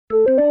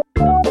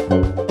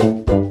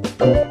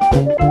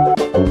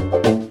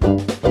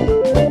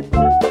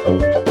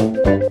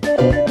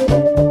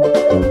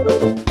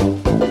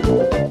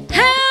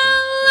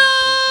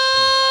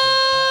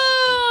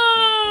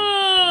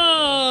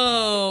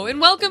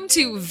welcome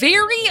to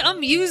Very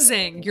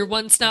Amusing, your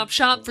one-stop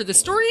shop for the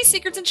stories,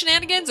 secrets, and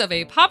shenanigans of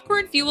a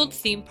popcorn-fueled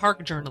theme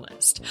park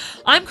journalist.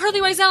 I'm Carly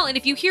Wiesel, and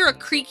if you hear a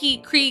creaky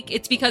creak,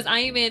 it's because I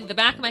am in the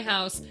back of my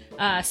house,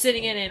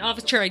 sitting in an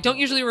office chair I don't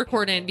usually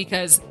record in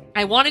because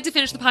I wanted to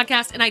finish the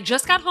podcast, and I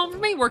just got home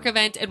from a work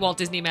event at Walt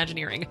Disney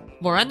Imagineering.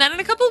 More on that in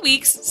a couple of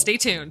weeks. Stay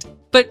tuned.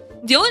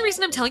 But the only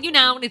reason I'm telling you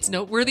now, and it's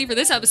noteworthy for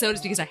this episode,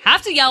 is because I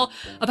have to yell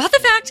about the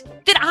fact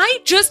that I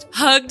just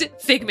hugged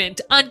Figment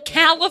on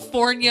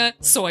California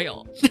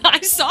soil.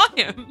 I saw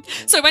him.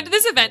 So I went to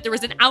this event. There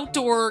was an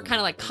outdoor kind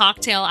of like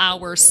cocktail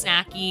hour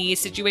snacky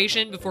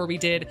situation before we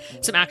did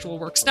some actual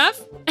work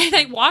stuff. And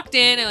I walked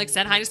in, I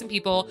said hi to some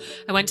people.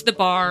 I went to the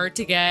bar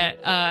to get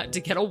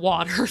a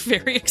water.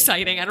 Very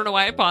exciting. I don't know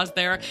why I paused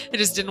there. I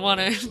just didn't want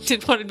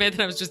to admit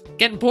that I was just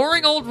getting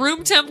boring old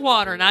room temp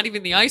water, not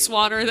even the ice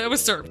water that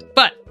was served.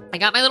 But I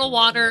got my little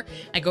water,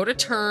 I go to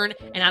turn,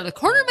 and out of the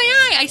corner of my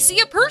eye, I see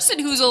a person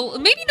who's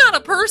maybe not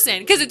a person,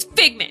 because it's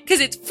Figment, because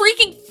it's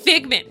freaking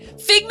Figment.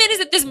 Figment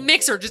is at this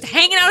mixer, just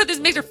hanging out at this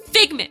mixer,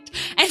 Figment.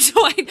 And so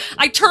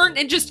I turned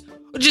and just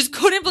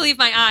couldn't believe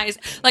my eyes.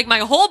 Like, my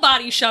whole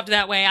body shoved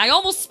that way. I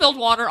almost spilled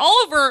water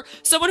all over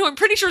someone who I'm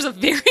pretty sure is a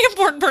very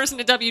important person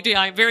at WDI.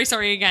 I'm very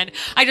sorry again.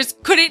 I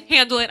just couldn't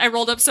handle it. I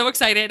rolled up so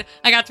excited.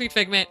 I got to meet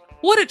Figment.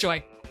 What a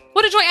joy.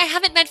 What a joy. I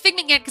haven't met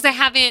Figment yet because I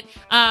haven't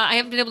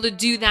been able to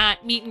do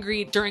that meet and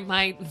greet during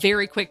my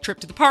very quick trip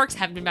to the parks.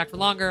 Haven't been back for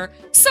longer.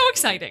 So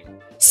exciting.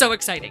 So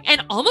exciting.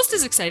 And almost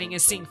as exciting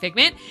as seeing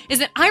Figment is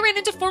that I ran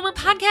into former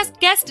podcast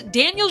guest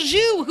Daniel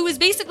Zhu, who is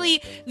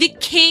basically the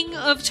king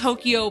of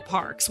Tokyo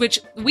parks,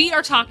 which we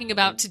are talking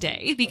about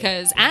today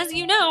because, as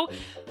you know,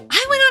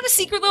 I went on a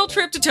secret little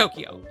trip to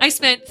Tokyo. I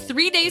spent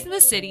 3 days in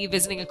the city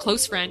visiting a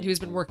close friend who's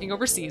been working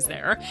overseas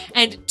there,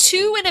 and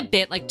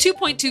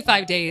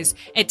 2.25 days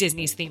at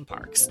Disney's theme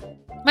parks.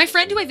 My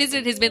friend who I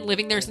visited has been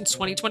living there since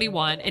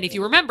 2021, and if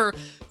you remember,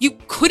 you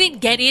couldn't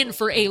get in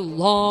for a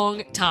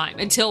long time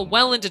until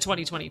well into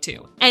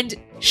 2022. And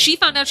she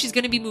found out she's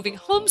going to be moving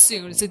home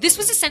soon, so this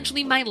was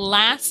essentially my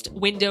last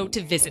window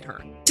to visit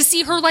her, to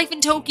see her life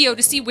in Tokyo,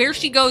 to see where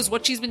she goes,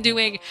 what she's been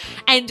doing,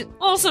 and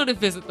also to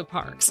visit the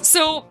parks.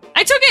 So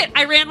I took it.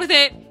 I ran with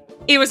it.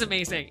 It was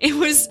amazing. It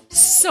was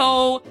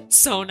so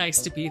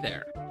nice to be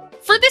there.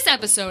 For this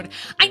episode,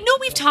 I know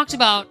we've talked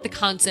about the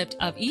concept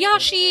of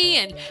Iyashi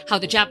and how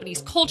the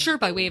Japanese culture,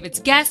 by way of its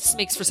guests,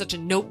 makes for such a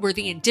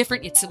noteworthy and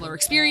different yet similar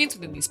experience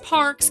within these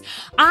parks.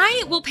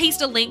 I will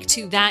paste a link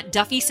to that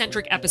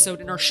Duffy-centric episode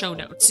in our show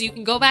notes, so you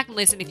can go back and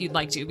listen if you'd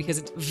like to, because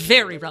it's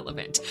very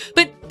relevant.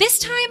 But this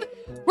time,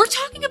 we're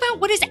talking about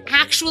what is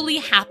actually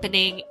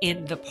happening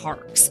in the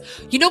parks.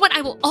 You know what? I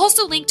will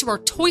also link to our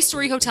Toy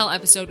Story Hotel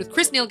episode with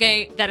Chris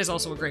Neilgay. That is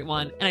also a great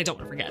one, and I don't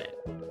want to forget it.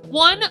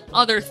 One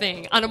other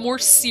thing on a more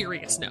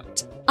serious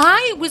note.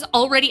 I was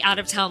already out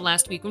of town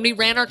last week when we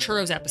ran our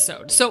Churros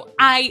episode, so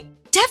I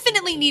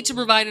definitely need to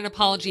provide an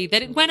apology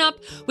that it went up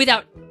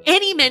without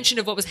any mention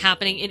of what was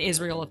happening in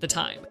Israel at the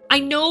time. I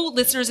know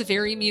listeners of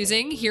Very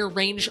Amusing here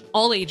range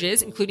all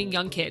ages, including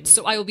young kids,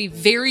 so I will be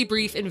very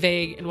brief and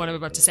vague in what I'm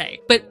about to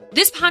say. But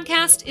this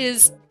podcast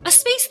is a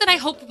space that I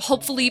hope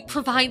hopefully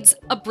provides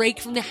a break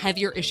from the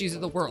heavier issues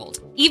of the world,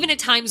 even at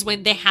times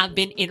when they have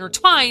been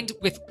intertwined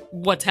with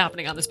what's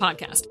happening on this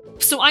podcast.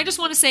 So I just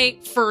want to say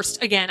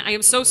first, again, I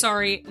am so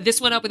sorry. This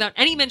went up without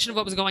any mention of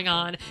what was going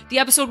on. The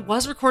episode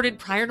was recorded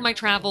prior to my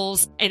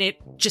travels, and it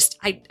just,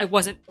 I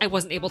wasn't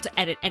able to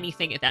edit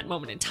anything at that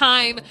moment in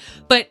time.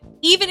 But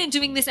even in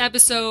doing this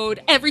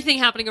episode, everything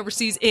happening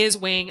overseas is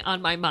weighing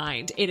on my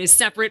mind. It is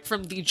separate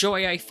from the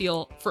joy I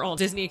feel for all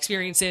Disney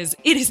experiences.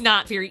 It is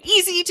not very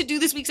easy to do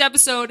this week's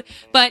episode,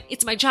 but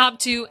it's my job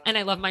to, and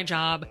I love my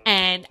job,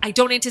 and I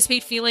don't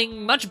anticipate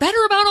feeling much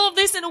better about all of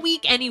this in a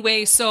week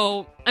anyway,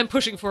 so I'm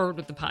pushing forward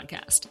with the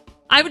podcast.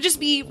 I would just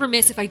be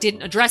remiss if I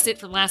didn't address it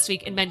from last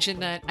week and mention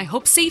that I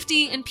hope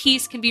safety and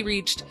peace can be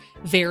reached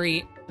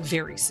very,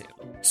 very soon.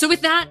 So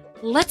with that,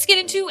 let's get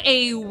into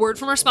a word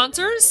from our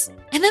sponsors,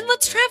 and then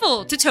let's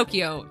travel to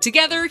Tokyo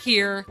together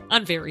here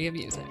on Very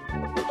Amusing.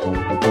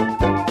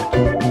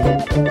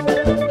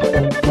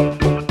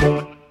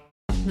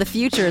 The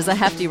future is a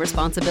hefty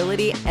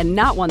responsibility and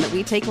not one that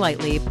we take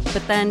lightly,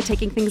 but then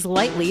taking things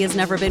lightly has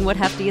never been what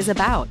Hefty is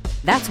about.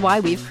 That's why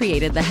we've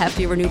created the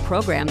Hefty Renew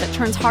program that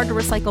turns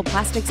hard-to-recycle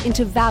plastics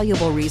into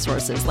valuable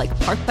resources like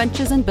park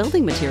benches and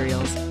building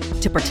materials.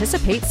 To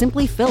participate,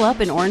 simply fill up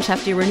an orange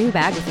Hefty Renew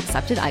bag with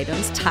accepted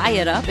items, tie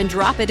it up, and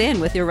drop it in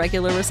with your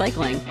regular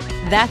recycling.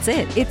 That's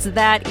it. It's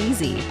that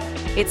easy.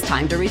 It's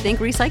time to rethink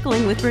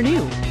recycling with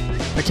Renew.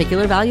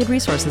 Particular valued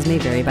resources may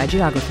vary by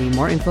geography.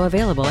 More info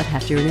available at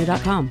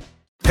heftyrenew.com.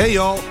 Hey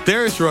y'all,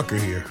 Darius Rucker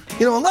here.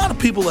 You know, a lot of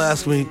people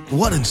ask me,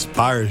 what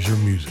inspires your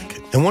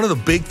music? And one of the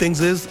big things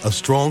is a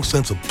strong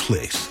sense of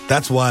place.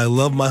 That's why I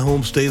love my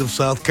home state of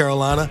South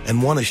Carolina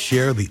and want to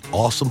share the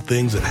awesome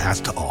things it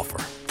has to offer.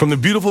 From the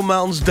beautiful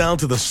mountains down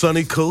to the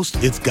sunny coast,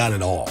 it's got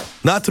it all.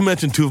 Not to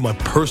mention two of my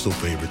personal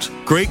favorites,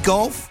 great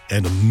golf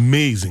and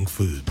amazing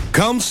food.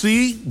 Come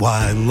see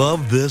why I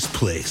love this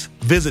place.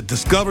 Visit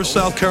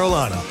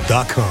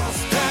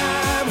discoversouthcarolina.com.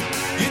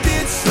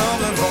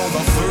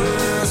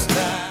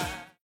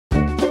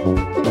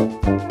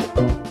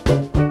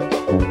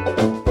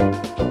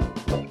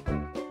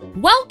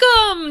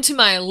 Welcome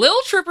to my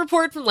little trip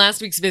report from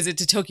last week's visit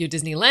to Tokyo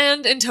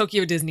Disneyland and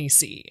Tokyo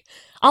DisneySea.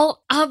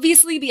 I'll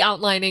obviously be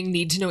outlining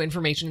need-to-know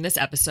information in this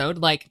episode,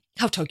 like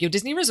how Tokyo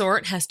Disney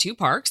Resort has 2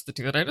 parks, the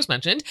 2 that I just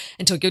mentioned,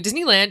 and Tokyo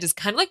Disneyland is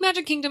kind of like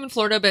Magic Kingdom in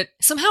Florida, but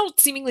somehow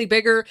seemingly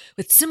bigger,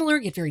 with similar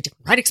yet very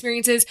different ride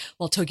experiences,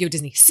 while Tokyo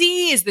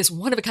DisneySea is this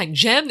one-of-a-kind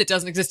gem that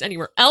doesn't exist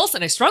anywhere else,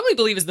 and I strongly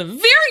believe is the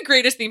very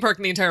greatest theme park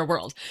in the entire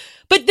world.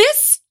 But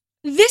this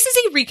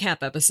is a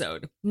recap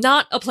episode,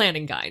 not a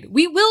planning guide.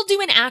 We will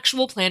do an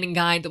actual planning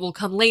guide that will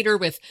come later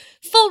with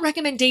full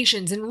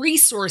recommendations and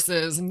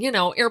resources and,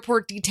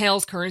 airport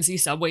details, currency,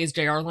 subways,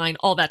 JR line,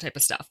 all that type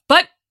of stuff.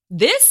 But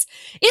this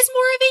is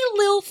more of a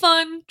lil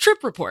fun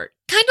trip report.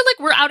 Kind of like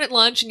we're out at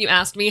lunch and you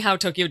asked me how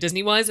Tokyo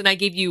Disney was and I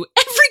gave you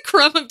every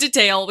crumb of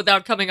detail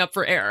without coming up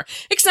for air,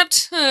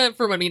 except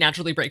for when we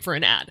naturally break for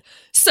an ad.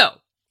 So,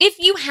 if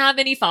you have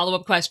any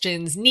follow-up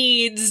questions,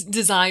 needs,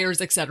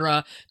 desires,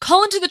 etc.,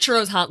 call into the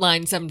Churros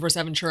hotline,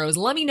 747-CHURROS,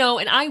 let me know,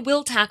 and I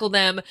will tackle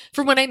them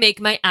for when I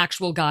make my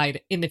actual guide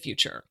in the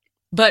future.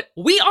 But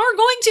we are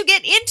going to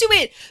get into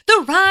it!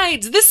 The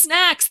rides, the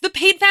snacks, the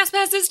paid fast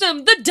pass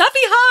system, the Duffy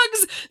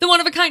hugs, the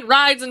one-of-a-kind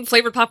rides and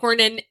flavored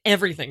popcorn, and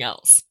everything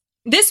else.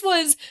 This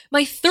was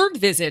my 3rd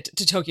visit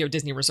to Tokyo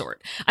Disney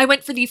Resort. I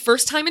went for the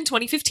first time in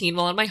 2015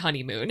 while on my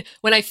honeymoon,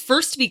 when I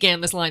first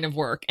began this line of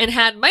work, and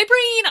had my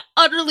brain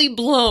utterly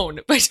blown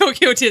by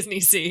Tokyo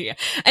DisneySea.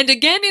 And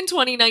again in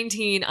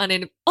 2019 on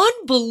an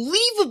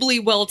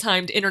unbelievably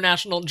well-timed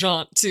international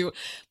jaunt to...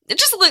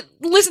 Just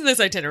listen to this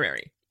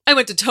itinerary. I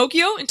went to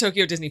Tokyo and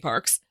Tokyo Disney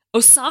Parks,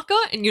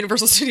 Osaka and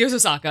Universal Studios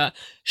Osaka,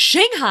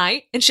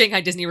 Shanghai and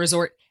Shanghai Disney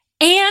Resort,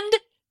 and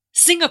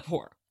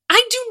Singapore.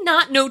 I do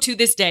not know to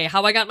this day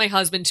how I got my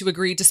husband to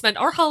agree to spend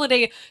our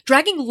holiday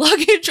dragging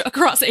luggage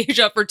across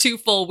Asia for 2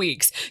 full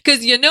weeks.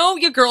 Because your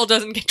girl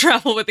doesn't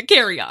travel with a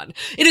carry-on.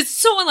 It is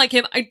so unlike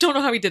him. I don't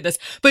know how he did this.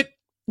 But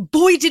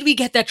boy, did we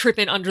get that trip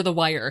in under the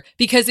wire.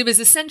 Because it was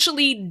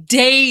essentially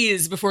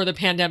days before the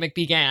pandemic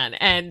began.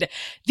 And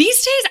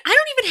these days, I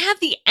don't even have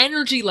the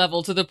energy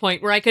level to the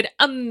point where I could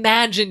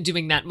imagine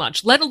doing that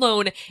much, let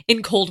alone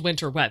in cold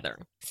winter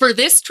weather. For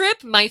this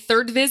trip, my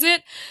 3rd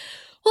visit...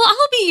 Well, I'll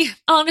be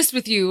honest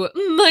with you,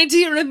 my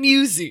dear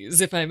amusees,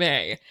 if I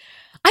may.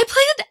 I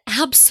planned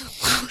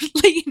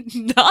absolutely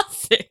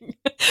nothing.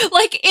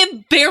 Like,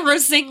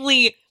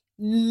 embarrassingly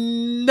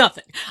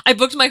nothing. I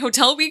booked my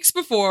hotel weeks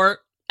before.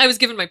 I was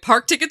given my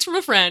park tickets from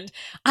a friend.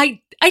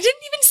 I didn't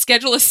even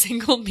schedule a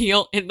single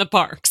meal in the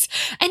parks.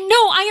 And no,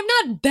 I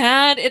am not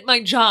bad at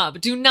my job.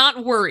 Do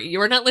not worry.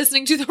 You are not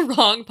listening to the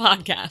wrong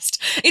podcast.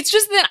 It's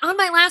just that on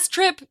my last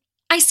trip,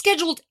 I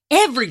scheduled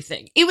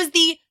everything. It was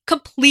the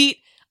complete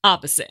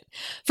opposite.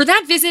 For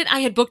that visit, I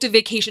had booked a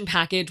vacation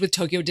package with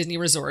Tokyo Disney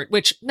Resort,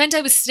 which meant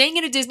I was staying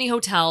at a Disney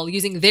hotel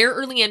using their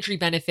early entry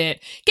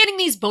benefit, getting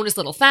these bonus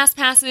little fast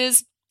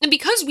passes. And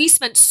because we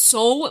spent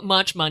so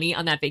much money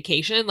on that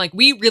vacation,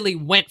 we really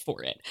went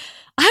for it.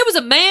 I was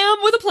a man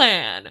with a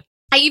plan.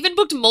 I even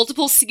booked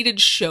multiple seated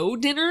show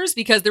dinners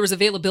because there was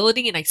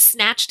availability and I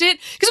snatched it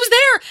because it was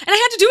there and I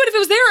had to do it if it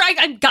was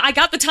there. I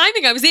got the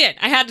timing. I was in.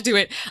 I had to do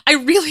it. I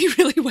really,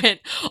 really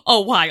went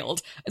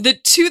wild. The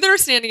 2 that are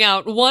standing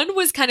out, one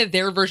was kind of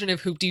their version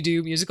of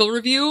Hoop-Dee-Doo musical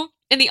review.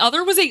 And the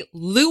other was a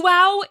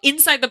luau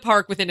inside the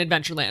park within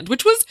Adventureland,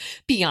 which was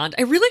beyond.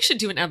 I really should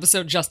do an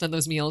episode just on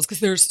those meals because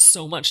there's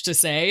so much to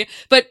say.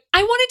 But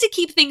I wanted to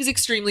keep things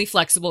extremely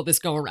flexible this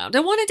go around. I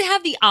wanted to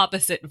have the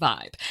opposite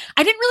vibe.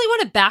 I didn't really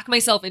want to back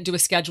myself into a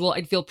schedule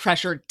I'd feel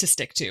pressured to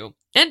stick to.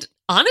 And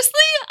honestly,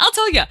 I'll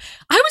tell you,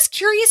 I was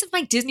curious if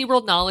my Disney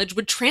World knowledge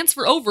would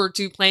transfer over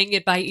to playing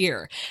it by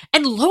ear.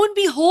 And lo and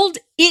behold,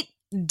 it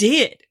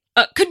did.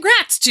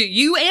 Congrats to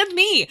you and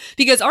me,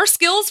 because our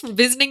skills from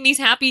visiting these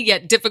happy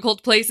yet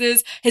difficult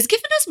places has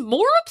given us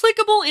more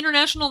applicable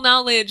international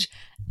knowledge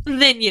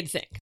than you'd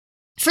think.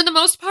 For the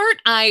most part,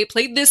 I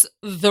played this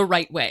the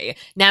right way,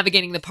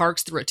 navigating the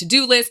parks through a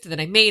to-do list that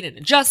I made and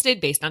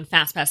adjusted based on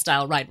FastPass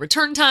style ride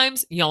return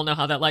times. Y'all know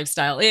how that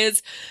lifestyle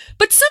is.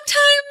 But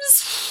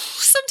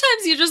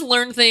sometimes you just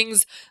learn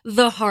things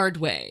the hard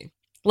way.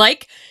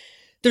 Like,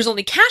 there's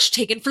only cash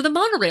taken for the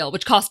monorail,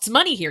 which costs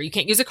money here. You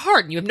can't use a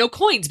card, and you have no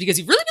coins because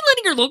you've really been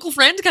letting your local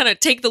friend kind of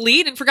take the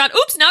lead and forgot,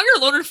 oops, now you're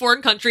alone in a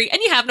foreign country,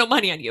 and you have no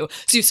money on you.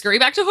 So you scurry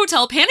back to a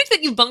hotel, panic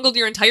that you've bungled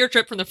your entire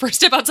trip from the first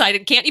step outside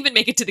and can't even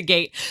make it to the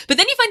gate. But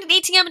then you find an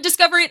ATM and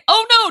discover it,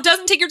 oh no,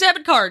 doesn't take your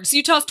debit card. So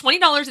you toss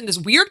 $20 in this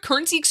weird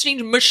currency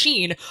exchange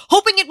machine,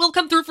 hoping it will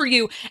come through for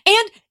you,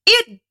 and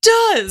it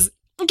does.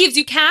 It gives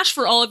you cash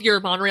for all of your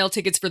monorail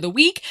tickets for the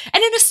week,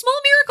 and in a small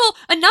miracle,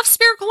 enough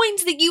spare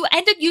coins that you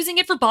end up using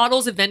it for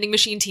bottles of vending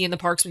machine tea in the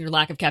parks when your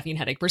lack of caffeine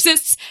headache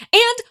persists,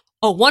 and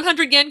a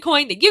 100 yen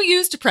coin that you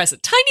use to press a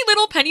tiny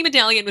little penny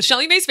medallion with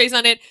Shelly Mae's face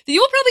on it that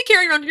you will probably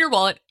carry around in your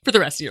wallet for the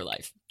rest of your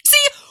life.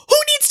 See, who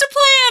needs to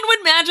plan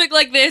when magic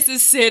like this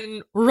is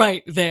sitting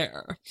right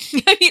there?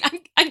 I mean,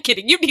 I'm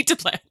kidding. You need to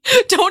plan.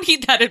 Don't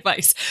heed that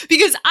advice,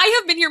 because I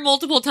have been here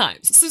multiple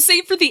times. So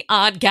save for the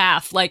odd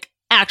gaffe, like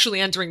actually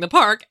entering the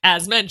park,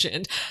 as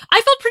mentioned,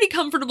 I felt pretty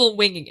comfortable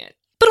winging it.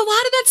 But a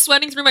lot of that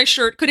sweating through my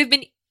shirt could have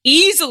been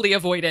easily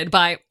avoided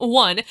by,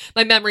 one,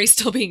 my memory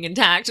still being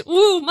intact,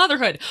 woo,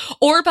 motherhood,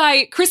 or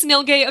by Chris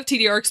Nilgay of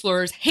TDR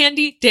Explorer's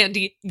handy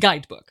dandy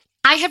guidebook.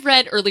 I have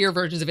read earlier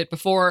versions of it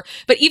before,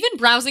 but even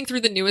browsing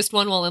through the newest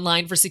one while in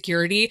line for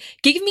security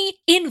gave me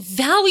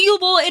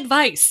invaluable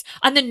advice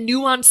on the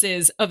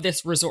nuances of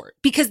this resort,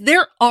 because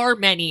there are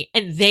many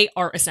and they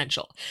are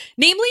essential.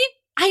 Namely,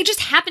 I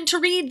just happened to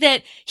read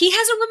that he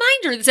has a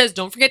reminder that says,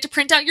 don't forget to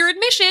print out your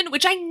admission,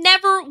 which I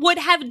never would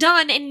have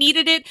done and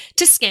needed it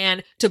to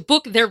scan to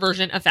book their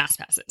version of Fast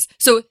Passes.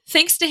 So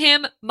thanks to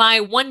him, my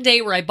one day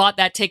where I bought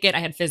that ticket, I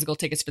had physical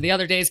tickets for the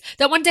other days,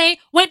 that one day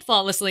went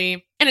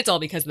flawlessly, and it's all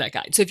because of that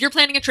guide. So if you're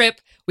planning a trip,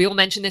 we will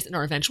mention this in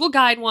our eventual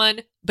guide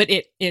one, but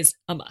it is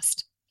a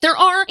must. There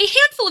are a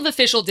handful of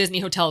official Disney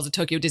hotels at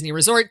Tokyo Disney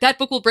Resort. That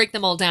book will break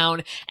them all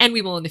down, and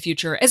we will in the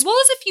future, as well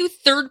as a few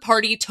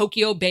third-party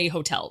Tokyo Bay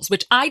hotels,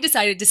 which I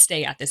decided to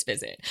stay at this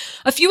visit.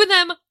 A few of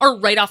them are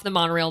right off the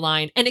monorail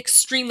line and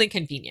extremely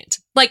convenient.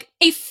 Like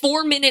a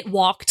 4-minute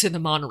walk to the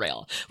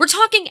monorail. We're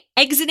talking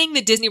exiting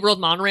the Disney World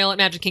monorail at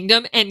Magic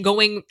Kingdom and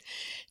going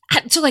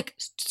to like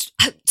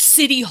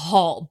City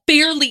Hall,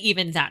 barely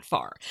even that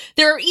far.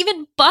 There are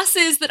even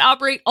buses that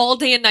operate all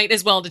day and night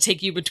as well to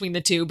take you between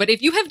the two. But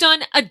if you have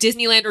done a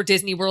Disneyland or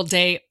Disney World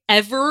day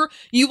ever,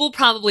 you will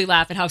probably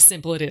laugh at how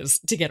simple it is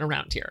to get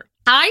around here.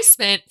 I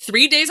spent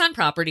 3 days on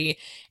property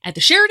at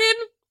the Sheraton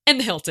and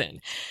the Hilton.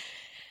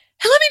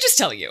 And let me just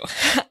tell you,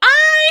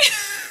 I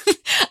didn't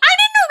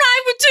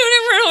arrive with 2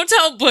 different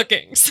hotel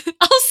bookings.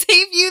 I'll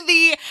save you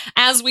the,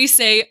 as we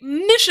say,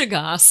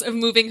 mishigas of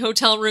moving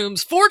hotel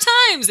rooms 4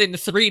 times in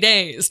 3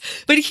 days.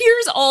 But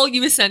here's all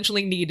you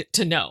essentially need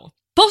to know.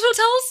 Both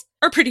hotels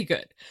are pretty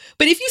good.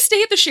 But if you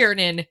stay at the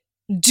Sheraton,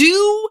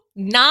 do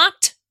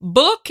not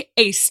book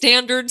a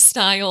standard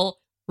style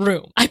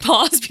room. I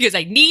pause because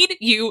I need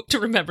you to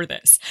remember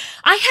this.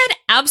 I had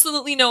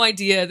absolutely no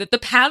idea that the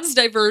paths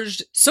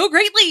diverged so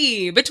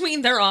greatly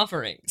between their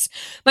offerings.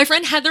 My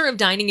friend Heather of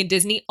Dining in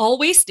Disney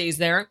always stays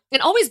there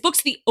and always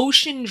books the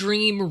Ocean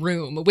Dream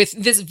room with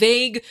this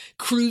vague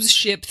cruise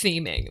ship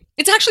theming.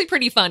 It's actually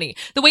pretty funny.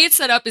 The way it's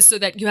set up is so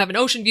that you have an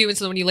ocean view, and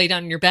so when you lay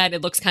down in your bed,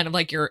 it looks kind of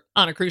like you're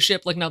on a cruise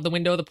ship, looking out the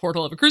window of the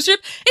porthole of a cruise ship.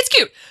 It's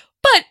cute.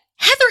 But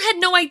Heather had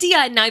no idea,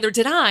 and neither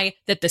did I,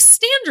 that the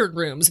standard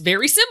rooms,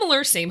 very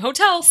similar, same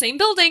hotel, same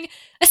building,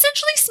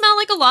 essentially smell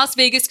like a Las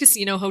Vegas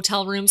casino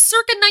hotel room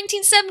circa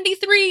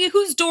 1973,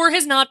 whose door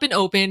has not been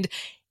opened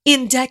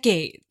in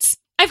decades.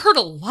 I've heard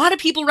a lot of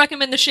people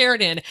recommend the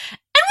Sheraton,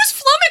 and was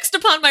flummoxed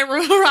upon my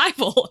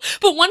arrival.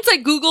 But once I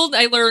Googled,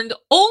 I learned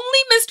only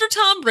Mr.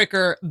 Tom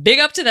Bricker, big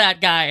up to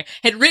that guy,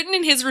 had written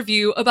in his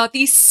review about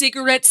these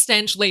cigarette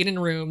stench-laden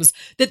rooms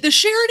that the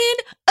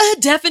Sheraton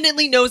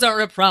definitely knows are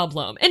a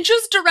problem, and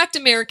just direct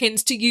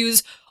Americans to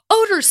use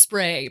odor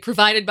spray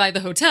provided by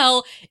the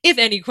hotel if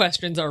any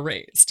questions are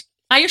raised.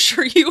 I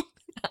assure you,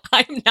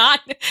 I'm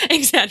not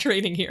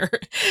exaggerating here.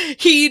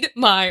 Heed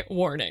my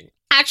warning.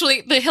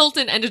 Actually, the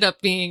Hilton ended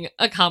up being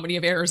a comedy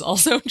of errors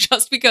also,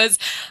 just because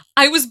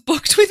I was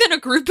booked within a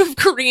group of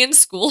Korean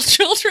school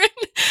children.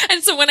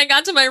 And so when I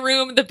got to my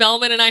room, the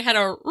bellman and I had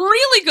a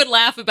really good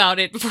laugh about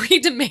it before he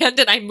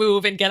demanded I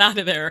move and get out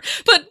of there.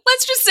 But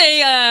let's just say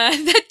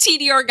that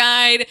TDR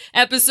guide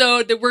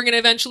episode that we're going to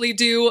eventually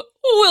do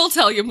will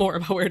tell you more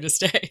about where to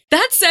stay.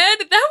 That said,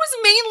 that was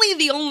mainly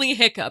the only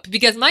hiccup,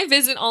 because my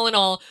visit, all in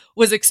all,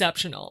 was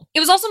exceptional. It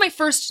was also my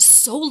first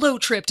solo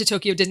trip to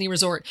Tokyo Disney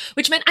Resort,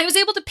 which meant I was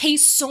able to pay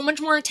so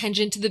much more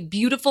attention to the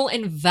beautiful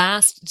and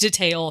vast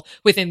detail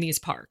within these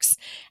parks.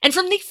 And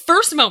from the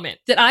first moment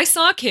that I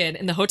saw a kid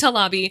in the hotel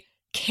lobby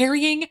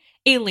carrying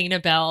a Lena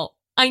Bell,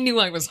 I knew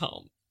I was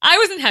home. I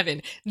was in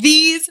heaven.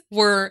 These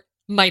were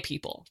my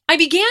people. I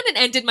began and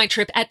ended my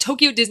trip at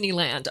Tokyo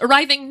Disneyland,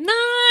 arriving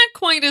not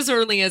quite as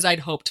early as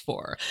I'd hoped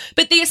for.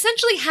 But they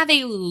essentially have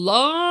a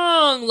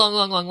long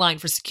line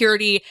for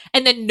security,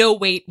 and then no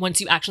wait once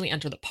you actually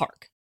enter the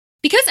park.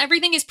 Because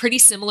everything is pretty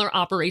similar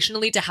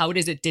operationally to how it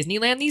is at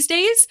Disneyland these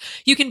days,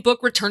 you can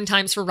book return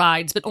times for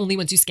rides, but only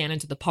once you scan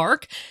into the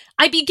park.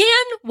 I began,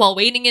 while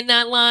waiting in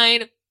that line,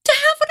 to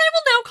have what I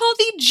will now call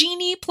the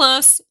Genie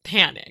Plus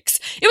panics.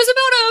 It was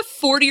about a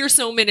 40 or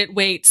so minute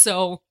wait,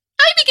 so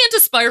I began to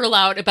spiral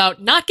out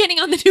about not getting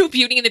on the new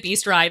Beauty and the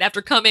Beast ride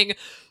after coming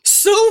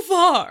so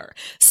far.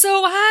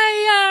 So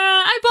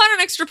I bought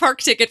an extra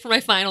park ticket for my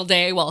final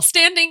day while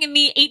standing in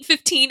the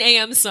 8:15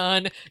 a.m.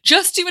 sun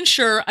just to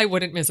ensure I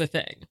wouldn't miss a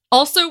thing.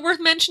 Also worth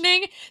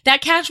mentioning,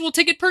 that casual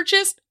ticket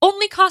purchase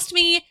only cost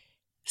me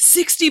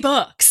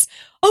 $60.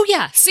 Oh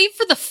yeah, save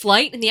for the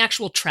flight and the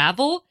actual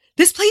travel,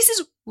 this place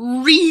is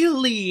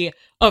really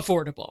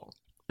affordable.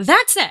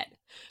 That said,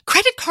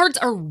 credit cards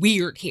are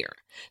weird here.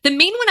 The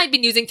main one I'd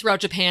been using throughout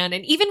Japan,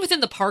 and even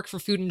within the park for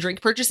food and drink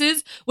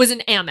purchases, was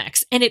an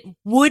Amex, and it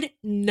would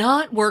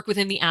not work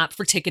within the app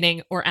for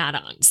ticketing or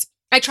add-ons.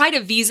 I tried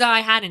a Visa I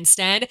had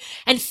instead,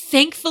 and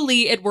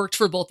thankfully it worked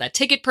for both that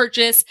ticket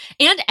purchase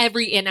and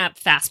every in-app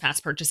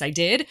FastPass purchase I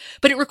did,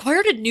 but it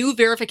required a new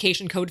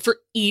verification code for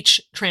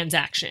each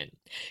transaction.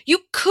 You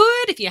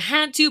could, if you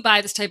had to,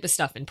 buy this type of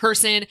stuff in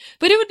person,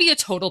 but it would be a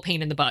total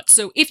pain in the butt.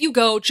 So if you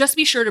go, just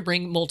be sure to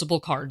bring multiple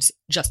cards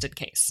just in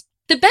case.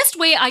 The best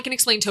way I can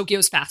explain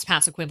Tokyo's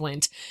FastPass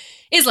equivalent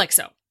is like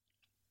so.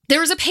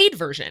 There is a paid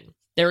version,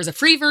 there is a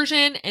free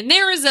version, and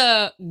there is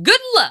a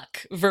good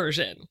luck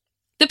version.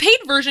 The paid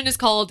version is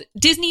called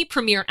Disney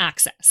Premier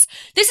Access.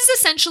 This is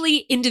essentially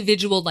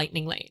individual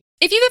Lightning Lane.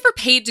 If you've ever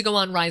paid to go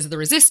on Rise of the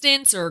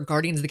Resistance or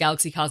Guardians of the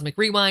Galaxy Cosmic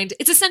Rewind,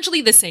 it's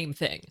essentially the same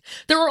thing.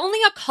 There are only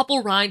a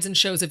couple rides and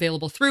shows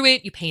available through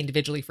it. You pay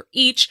individually for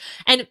each,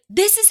 and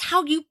this is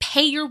how you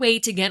pay your way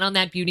to get on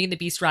that Beauty and the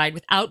Beast ride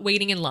without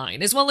waiting in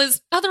line, as well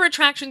as other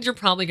attractions you're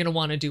probably going to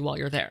want to do while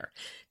you're there.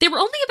 They were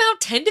only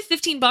about 10 to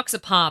 15 bucks a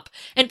pop,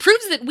 and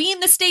proves that we in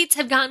the States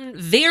have gotten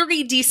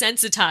very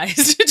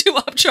desensitized to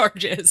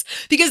upcharges,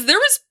 because there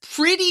was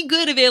pretty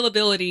good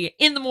availability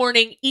in the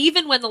morning,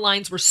 even when the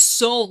lines were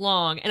so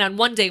long, and on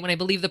one day when I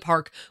believe the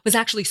park was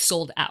actually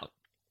sold out.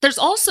 There's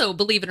also,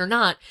 believe it or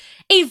not,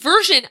 a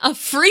version of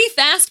free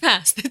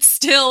FastPass that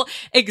still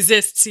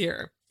exists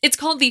here. It's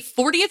called the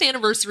 40th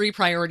Anniversary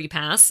Priority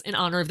Pass in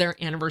honor of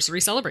their anniversary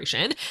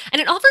celebration,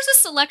 and it offers a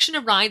selection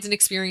of rides and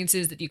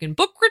experiences that you can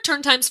book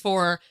return times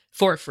for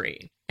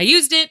free. I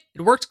used it,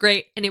 it worked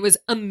great, and it was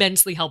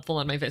immensely helpful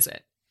on my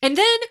visit. And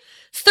then,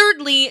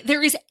 thirdly,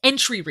 there is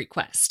Entry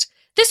Request.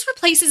 This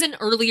replaces an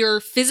earlier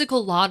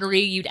physical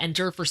lottery you'd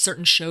enter for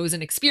certain shows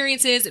and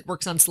experiences. It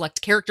works on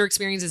select character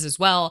experiences as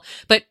well,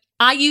 but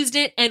I used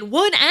it and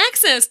won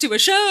access to a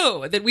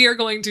show that we are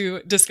going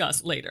to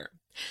discuss later.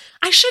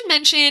 I should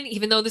mention,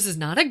 even though this is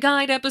not a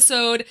guide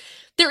episode,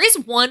 there is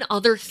one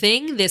other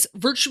thing, this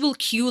virtual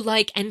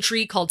queue-like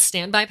entry called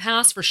Standby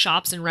Pass for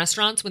shops and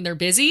restaurants when they're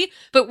busy,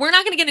 but we're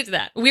not going to get into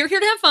that. We're here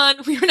to have fun.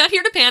 We are not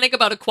here to panic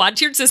about a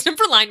quad-tiered system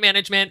for line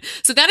management,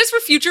 so that is for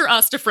future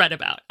us to fret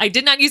about. I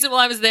did not use it while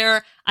I was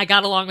there. I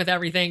got along with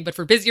everything, but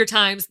for busier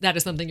times, that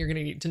is something you're going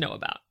to need to know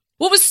about.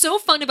 What was so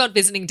fun about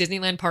visiting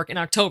Disneyland Park in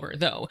October,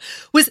 though,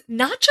 was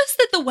not just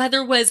that the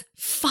weather was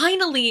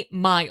finally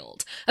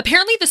mild.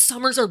 Apparently the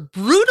summers are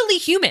brutally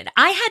humid.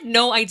 I had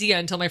no idea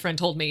until my friend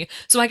told me,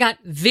 so I got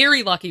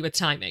very lucky with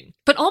timing.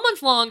 But all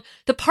month long,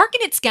 the park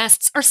and its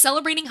guests are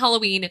celebrating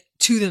Halloween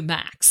to the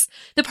max.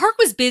 The park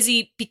was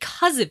busy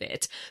because of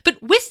it,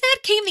 but with that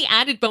came the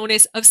added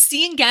bonus of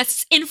seeing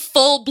guests in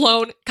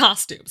full-blown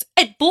costumes,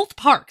 at both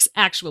parks,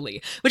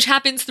 actually, which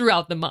happens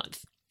throughout the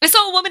month. I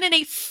saw a woman in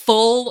a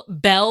full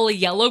bell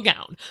yellow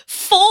gown,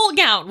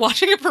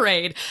 watching a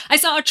parade. I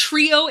saw a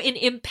trio in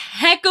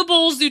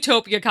impeccable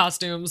Zootopia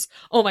costumes.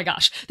 Oh my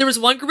gosh. There was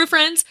one group of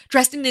friends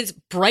dressed in this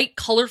bright,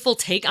 colorful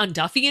take on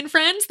Duffy and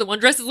Friends. The one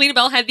dressed as Lena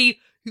Bell had the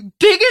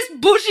biggest,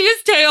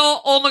 bushiest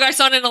tail. Oh my gosh, I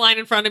saw it in a line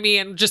in front of me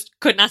and just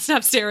could not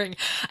stop staring.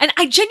 And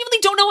I genuinely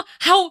don't know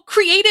how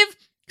creative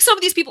some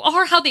of these people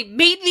are, how they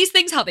made these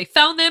things, how they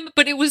found them,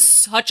 but it was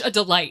such a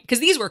delight because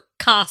these were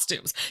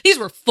costumes. These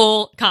were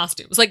full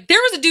costumes. Like, there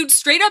was a dude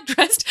straight up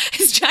dressed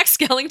as Jack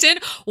Skellington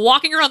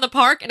walking around the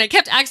park, and I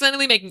kept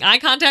accidentally making eye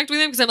contact with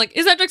him because I'm like,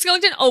 is that Jack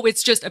Skellington? Oh,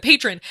 it's just a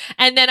patron.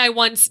 And then I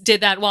once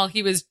did that while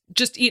he was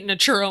just eating a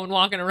churro and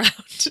walking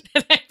around,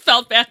 and I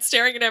felt bad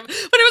staring at him, but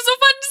it was so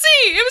fun to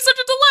see. It was such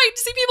a delight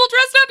to see people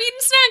dressed up, eating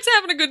snacks,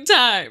 having a good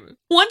time.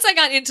 Once I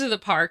got into the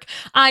park,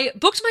 I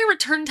booked my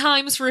return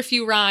times for a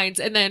few rides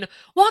and then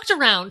walked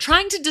around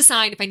trying to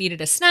decide if I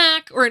needed a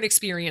snack or an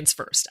experience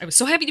first. I was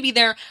so happy to be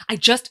there, I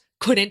just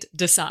couldn't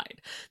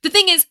decide. The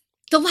thing is,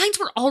 the lines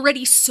were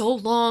already so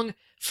long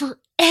for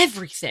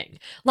everything.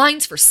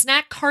 Lines for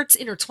snack carts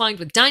intertwined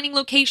with dining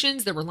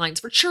locations. There were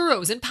lines for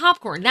churros and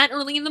popcorn that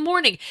early in the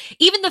morning.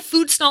 Even the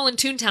food stall in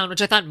Toontown,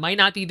 which I thought might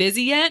not be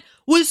busy yet,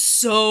 was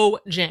so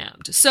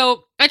jammed.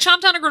 So I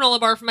chomped on a granola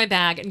bar from my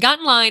bag and got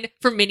in line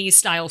for Minnie's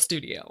Style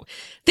Studio.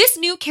 This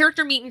new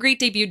character meet and greet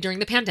debuted during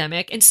the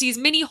pandemic and sees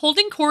Minnie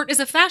holding court as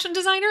a fashion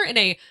designer in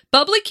a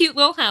bubbly, cute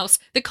little house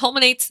that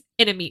culminates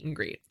in a meet and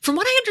greet. From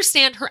what I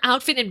understand, her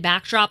outfit and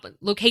backdrop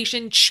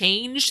location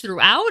changed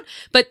throughout,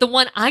 but the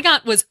one I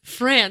got was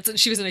France, and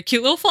she was in a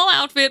cute little fall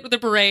outfit with a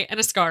beret and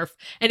a scarf,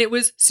 and it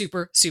was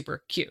super,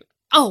 super cute.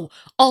 Oh,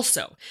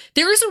 also,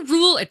 there is a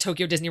rule at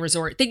Tokyo Disney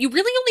Resort that you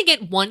really only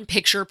get one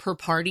picture per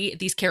party at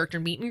these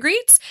character meet and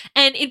greets,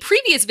 and in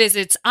previous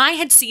visits, I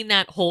had seen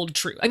that hold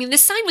true. I mean,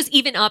 this sign was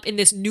even up in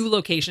this new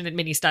location at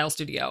Minnie's Style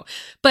Studio,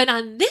 but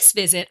on this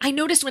visit, I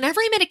noticed whenever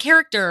I met a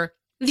character,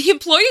 the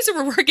employees who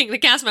were working, the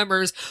cast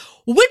members,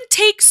 would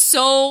take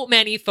so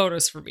many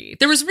photos for me.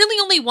 There was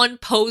really only one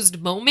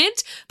posed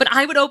moment, but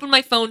I would open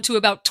my phone to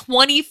about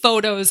 20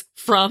 photos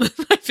from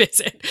my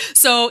visit.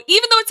 So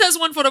even though it says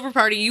one photo per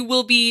party, you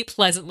will be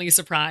pleasantly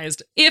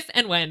surprised if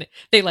and when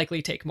they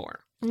likely take more.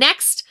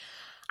 Next,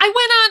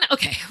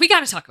 we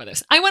gotta talk about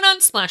this. I went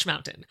on Splash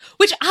Mountain,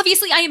 which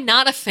obviously I am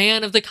not a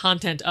fan of the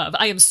content of.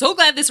 I am so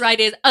glad this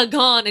ride is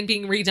gone and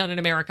being redone in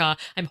America.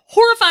 I'm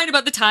horrified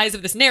about the ties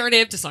of this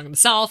narrative to Song of the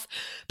South,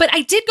 but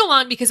I did go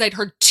on because I'd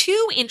heard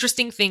two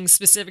interesting things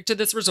specific to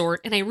this resort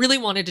and I really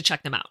wanted to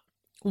check them out.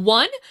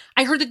 One,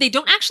 I heard that they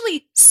don't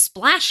actually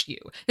splash you.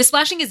 The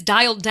splashing is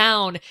dialed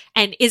down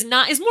and is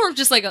more of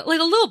just like a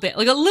little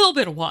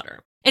bit of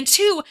water. And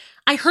two,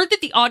 I heard that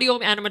the audio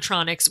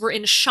animatronics were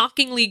in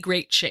shockingly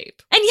great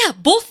shape. And yeah,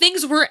 both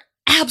things were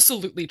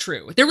absolutely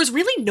true. There was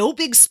really no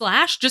big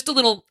splash, just a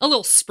little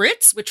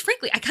spritz, which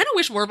frankly, I kind of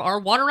wish more of our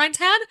water rides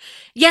had.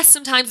 Yes,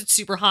 sometimes it's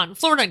super hot in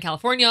Florida and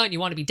California and you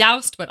want to be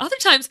doused, but other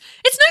times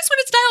it's nice when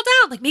it's dialed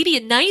down. Like maybe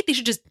at night they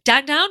should just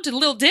dial down to the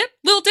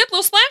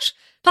little splash,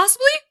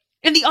 possibly.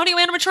 And the audio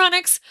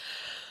animatronics,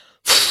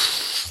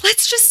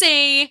 let's just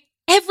say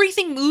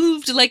everything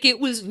moved like it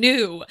was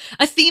new,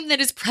 a theme that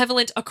is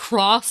prevalent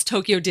across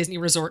Tokyo Disney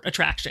Resort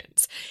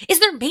attractions. Is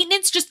their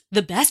maintenance just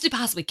the best it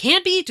possibly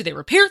can be? Do they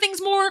repair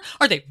things more?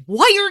 Are they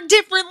wired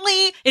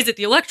differently? Is it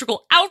the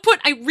electrical output?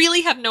 I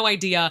really have no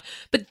idea,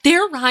 but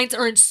their rides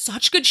are in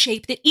such good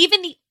shape that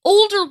even the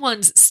older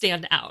ones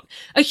stand out.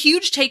 A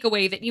huge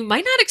takeaway that you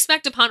might not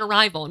expect upon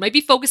arrival and might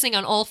be focusing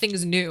on all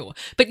things new,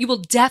 but you will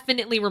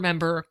definitely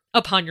remember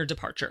upon your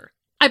departure.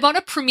 I bought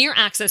a Premier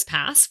Access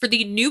Pass for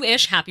the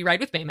new-ish Happy Ride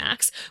with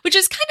Baymax, which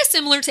is kind of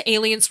similar to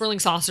Alien Swirling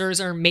Saucers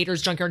or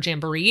Mater's Junkyard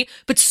Jamboree,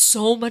 but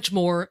so much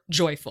more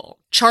joyful.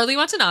 Charlie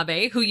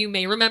Watanabe, who you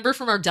may remember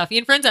from our Duffy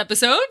and Friends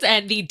episodes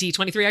and the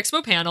D23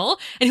 Expo panel,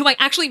 and who I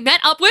actually met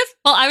up with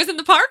while I was in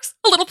the parks,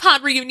 a little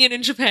pod reunion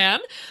in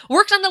Japan,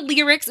 worked on the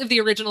lyrics of the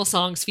original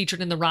songs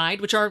featured in the ride,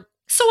 which are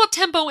so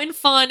up-tempo and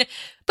fun,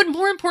 but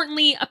more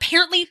importantly,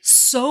 apparently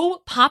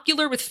so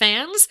popular with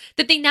fans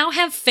that they now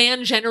have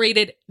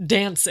fan-generated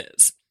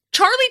dances.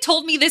 Charlie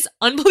told me this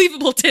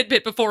unbelievable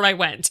tidbit before I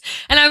went,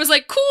 and I was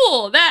like,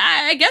 cool,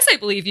 I guess I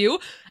believe you,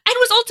 and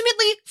was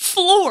ultimately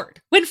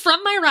floored when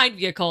from my ride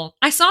vehicle,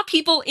 I saw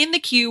people in the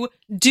queue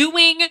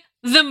doing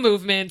the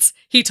movements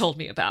he told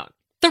me about.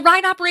 The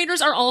ride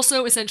operators are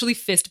also essentially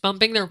fist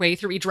bumping their way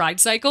through each ride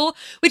cycle,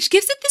 which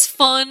gives it this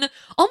fun,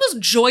 almost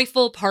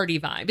joyful party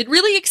vibe. It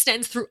really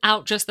extends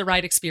throughout just the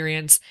ride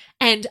experience,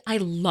 and I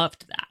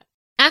loved that.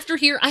 After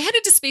here, I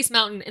headed to Space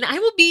Mountain, and I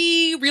will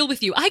be real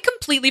with you, I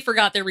completely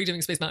forgot they're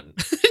redoing Space Mountain.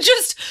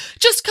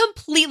 just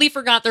completely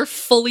forgot they're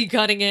fully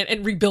gutting it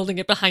and rebuilding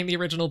it behind the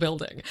original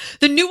building.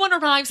 The new one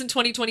arrives in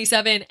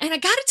 2027, and I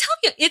gotta tell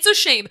you, it's a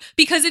shame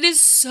because it is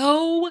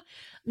so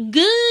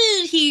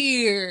good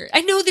here.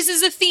 I know this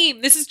is a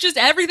theme. This is just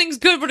everything's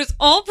good, but it's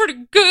all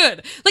pretty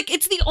good. Like,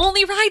 it's the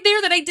only ride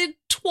there that I did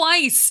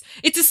twice.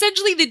 It's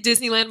essentially the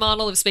Disneyland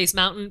model of Space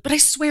Mountain, but I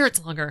swear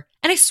it's longer.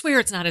 And I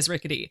swear it's not as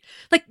rickety.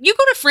 Like, you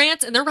go to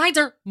France and their rides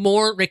are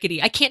more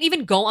rickety. I can't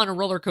even go on a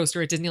roller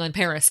coaster at Disneyland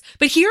Paris.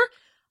 But here,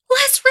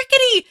 less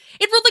rickety.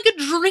 It felt like a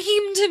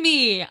dream to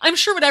me. I'm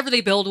sure whatever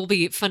they build will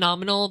be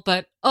phenomenal,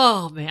 but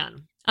oh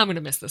man, I'm gonna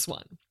miss this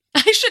one.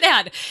 I should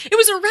add, it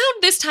was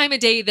around this time of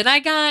day that I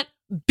got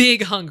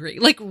big hungry,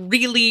 like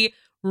really,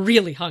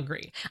 really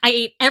hungry. I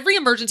ate every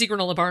emergency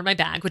granola bar in my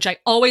bag, which I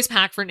always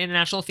pack for an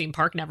international theme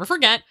park. Never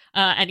forget.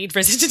 Any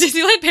visit to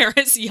Disneyland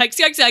Paris. Yikes,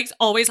 yikes, yikes.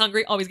 Always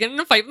hungry. Always getting in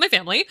a fight with my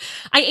family.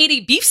 I ate a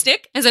beef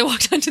stick as I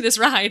walked onto this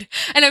ride,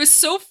 and I was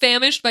so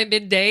famished by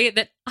midday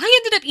that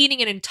I ended up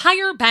eating an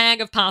entire bag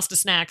of pasta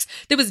snacks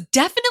that was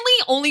definitely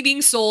only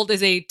being sold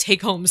as a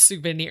take-home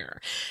souvenir.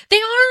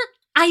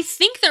 I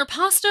think they're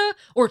pasta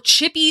or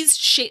chippies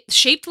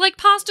shaped like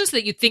pasta so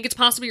that you'd think it's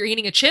possible you're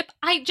eating a chip.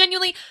 I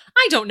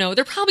don't know.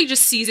 They're probably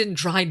just seasoned,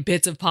 dried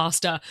bits of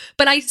pasta.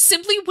 But I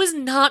simply was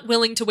not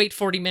willing to wait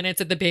 40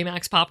 minutes at the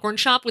Baymax popcorn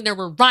shop when there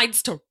were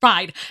rides to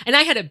ride, and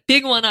I had a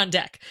big one on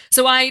deck.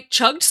 So I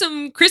chugged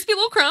some crispy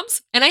little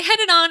crumbs, and I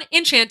headed on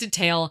Enchanted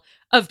Tale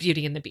of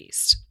Beauty and the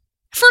Beast.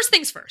 First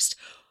things first.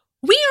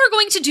 We are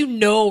going to do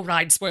no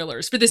ride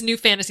spoilers for this new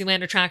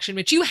Fantasyland attraction,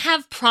 which you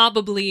have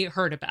probably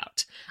heard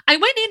about. I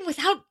went in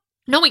without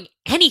knowing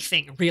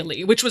anything,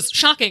 really, which was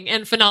shocking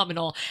and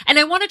phenomenal, and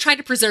I want to try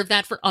to preserve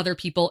that for other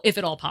people, if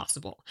at all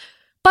possible.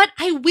 But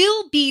I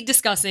will be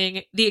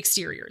discussing the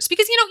exteriors,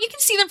 because, you can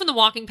see them from the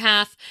walking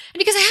path, and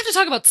because I have to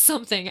talk about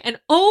something, and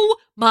oh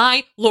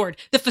my lord,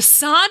 the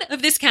facade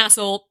of this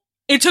castle,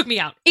 it took me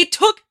out. It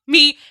took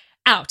me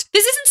out.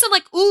 This isn't some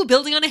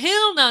building on a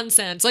hill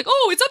nonsense. Like,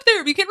 oh, it's up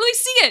there, but you can't really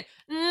see it.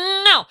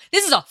 No,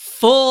 this is a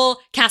full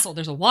castle.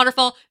 There's a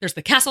waterfall, there's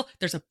the castle,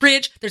 there's a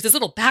bridge, there's this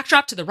little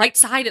backdrop to the right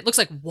side. It looks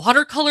like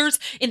watercolors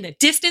in the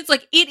distance.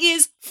 Like, it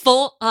is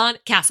full on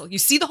castle. You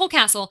see the whole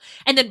castle,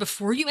 and then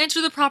before you enter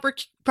the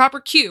proper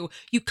queue,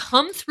 you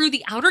come through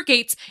the outer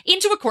gates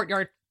into a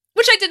courtyard,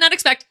 which I did not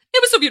expect.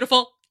 It was so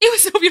beautiful. It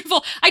was so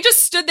beautiful. I just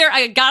stood there.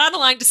 I got on the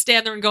line to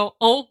stand there and go,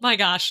 oh my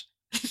gosh,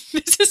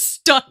 this is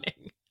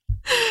stunning.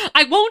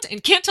 I won't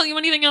and can't tell you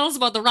anything else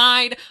about the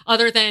ride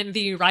other than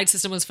the ride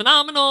system was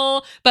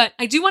phenomenal, but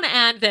I do want to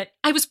add that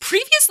I was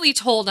previously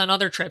told on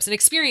other trips and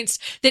experienced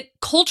that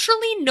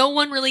culturally no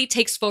one really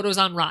takes photos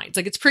on rides.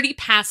 Like, it's pretty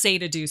passé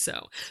to do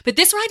so. But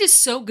this ride is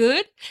so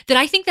good that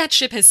I think that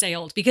ship has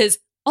sailed, because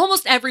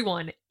almost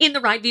everyone in the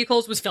ride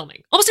vehicles was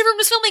filming. Almost everyone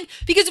was filming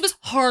because it was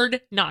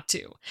hard not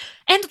to.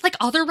 And like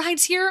other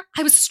rides here,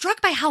 I was struck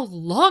by how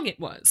long it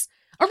was.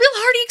 A real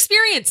hearty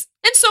experience,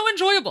 and so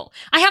enjoyable.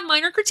 I have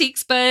minor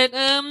critiques, but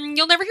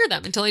you'll never hear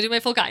them until I do my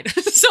full guide.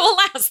 So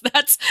alas,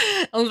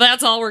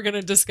 that's all we're going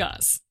to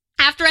discuss.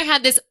 After I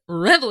had this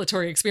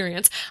revelatory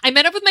experience, I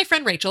met up with my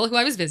friend Rachel, who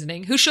I was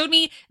visiting, who showed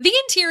me the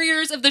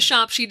interiors of the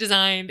shop she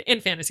designed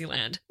in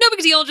Fantasyland. No big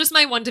deal, just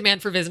my one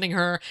demand for visiting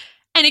her.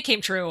 And it came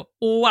true.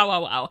 Wow,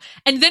 wow, wow.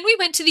 And then we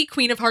went to the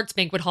Queen of Hearts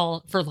banquet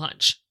hall for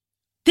lunch.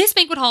 This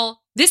banquet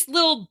hall, this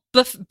little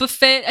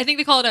buffet, I think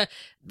they call it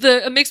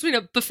a mix between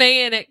a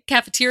buffet and a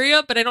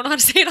cafeteria, but I don't know how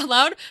to say it out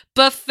loud.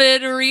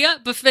 Buffeteria,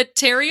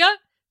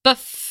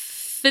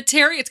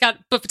 it's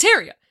got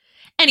buffeteria.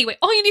 Anyway,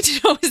 all you need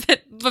to know is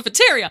that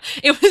buffeteria,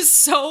 it was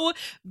so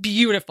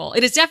beautiful.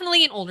 It is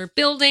definitely an older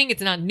building.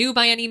 It's not new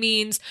by any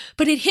means,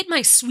 but it hit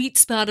my sweet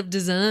spot of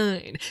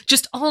design.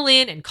 Just all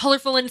in and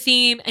colorful in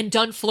theme and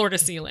done floor to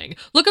ceiling.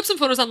 Look up some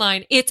photos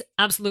online. It's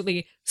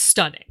absolutely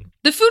stunning.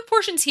 The food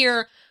portions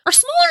here are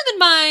smaller than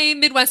my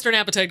Midwestern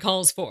appetite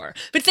calls for,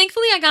 but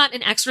thankfully I got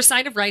an extra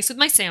side of rice with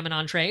my salmon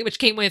entree, which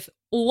came with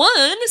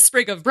one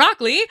sprig of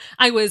broccoli.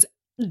 I was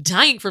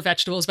dying for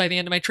vegetables by the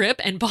end of my trip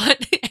and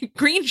bought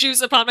green juice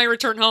upon my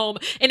return home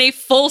in a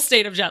full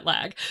state of jet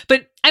lag.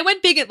 But I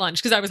went big at lunch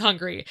because I was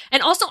hungry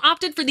and also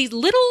opted for these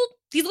little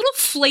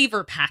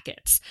flavor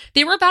packets.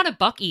 They were about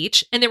 $1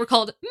 each and they were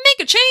called Make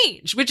a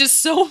Change, which is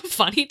so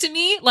funny to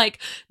me. Like,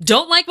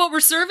 don't like what we're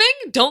serving?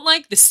 Don't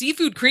like the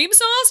seafood cream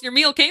sauce your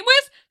meal came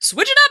with?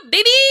 Switch it up,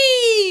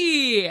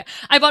 baby!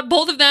 I bought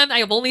both of them. I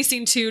have only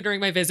seen 2 during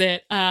my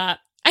visit. I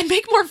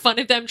make more fun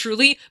of them,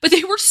 truly, but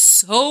they were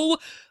so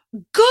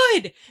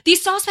good.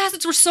 These sauce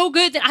packets were so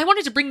good that I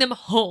wanted to bring them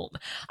home.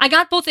 I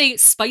got both a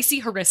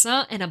spicy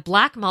harissa and a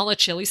black mala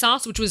chili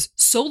sauce, which was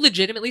so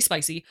legitimately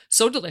spicy,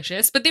 so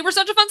delicious, but they were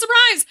such a fun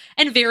surprise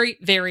and very,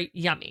 very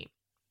yummy.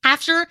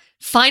 After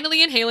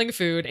finally inhaling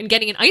food and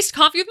getting an iced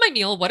coffee with my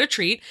meal, what a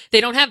treat. They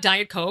don't have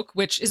Diet Coke,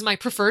 which is my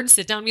preferred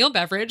sit-down meal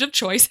beverage of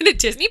choice in a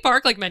Disney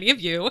park like many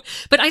of you,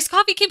 but iced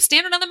coffee came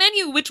standard on the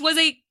menu, which was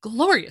a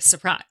glorious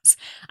surprise.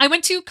 I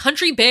went to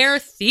Country Bear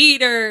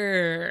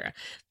Theater.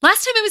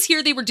 Last time I was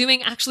here, they were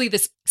doing actually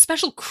this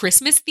special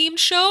Christmas-themed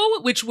show,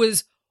 which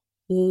was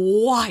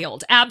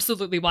wild,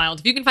 absolutely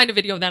wild. If you can find a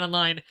video of that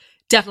online,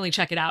 definitely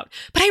check it out.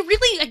 But I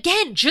really,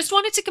 again, just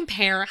wanted to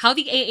compare how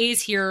the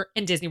AAs here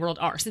in Disney World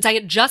are, since I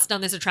had just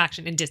done this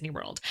attraction in Disney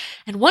World.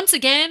 And once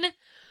again,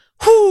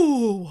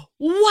 wow.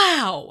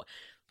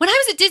 When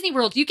I was at Disney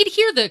World, you could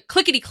hear the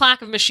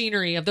clickety-clack of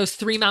machinery of those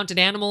 3 mounted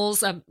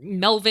animals,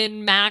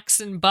 Melvin, Max,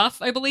 and Buff,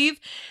 I believe.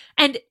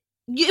 And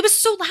it was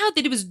so loud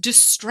that it was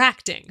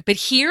distracting. But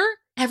here,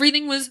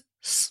 everything was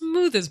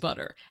smooth as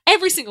butter.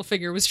 Every single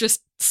figure was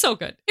just so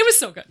good. It was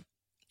so good.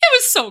 It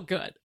was so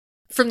good.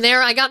 From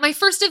there, I got my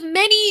first of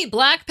many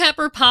black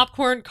pepper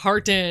popcorn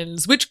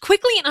cartons, which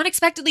quickly and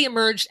unexpectedly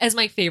emerged as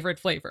my favorite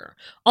flavor.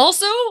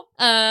 Also,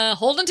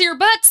 hold on to your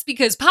butts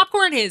because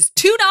popcorn is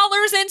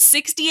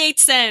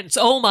 $2.68.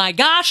 Oh my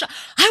gosh,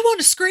 I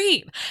want to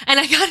scream. And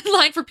I got in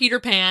line for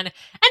Peter Pan, and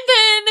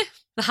then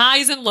the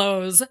highs and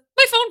lows,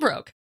 my phone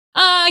broke.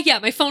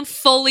 My phone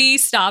fully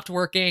stopped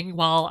working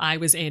while I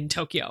was in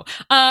Tokyo.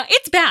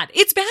 It's bad.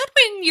 It's bad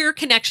when your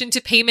connection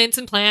to payments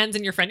and plans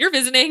and your friend you're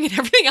visiting and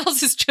everything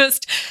else is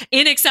just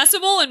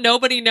inaccessible and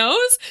nobody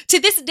knows. To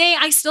this day,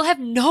 I still have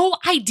no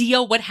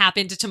idea what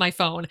happened to my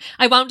phone.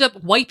 I wound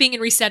up wiping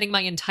and resetting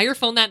my entire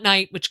phone that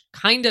night, which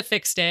kind of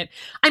fixed it.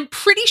 I'm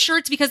pretty sure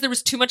it's because there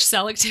was too much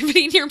cell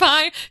activity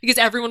nearby because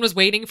everyone was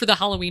waiting for the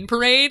Halloween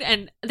parade.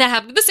 And that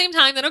happened at the same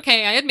time that,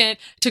 okay, I admit,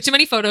 took too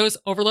many photos,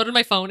 overloaded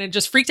my phone, and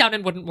just freaked out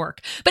and wouldn't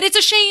work. But it's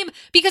a shame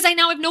because I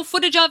now have no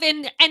footage of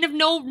and have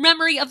no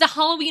memory of the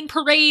Halloween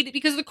parade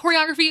because the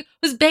choreography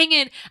was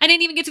banging. I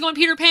didn't even get to go on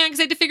Peter Pan because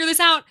I had to figure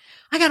this out.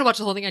 I gotta watch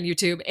the whole thing on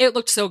YouTube. It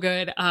looked so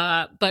good,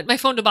 but my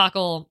phone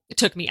debacle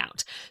took me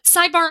out.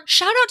 Sidebar,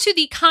 shout out to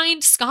the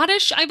kind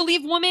Scottish, I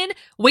believe, woman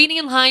waiting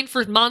in line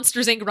for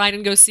Monsters, Inc. Ride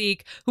and Go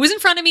Seek, who was in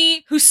front of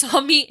me, who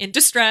saw me in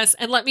distress,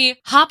 and let me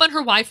hop on her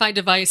Wi-Fi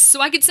device so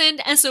I could send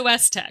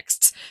SOS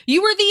texts.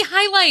 You were the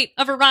highlight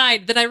of a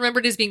ride that I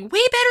remembered as being way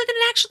better than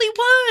it actually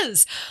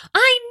was.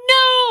 I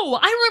know!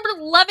 I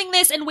remember loving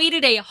this and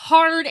waited a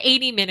hard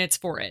 80 minutes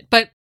for it,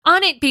 but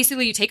on it,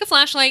 basically, you take a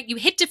flashlight, you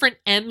hit different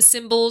M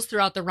symbols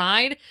throughout the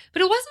ride,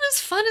 but it wasn't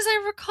as fun as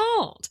I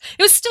recalled.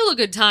 It was still a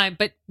good time,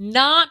 but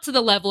not to the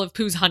level of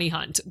Pooh's Honey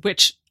Hunt,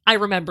 which I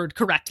remembered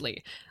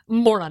correctly.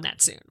 More on that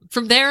soon.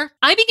 From there,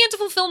 I began to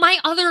fulfill my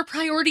other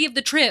priority of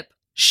the trip,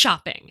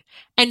 shopping.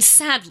 And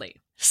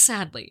sadly,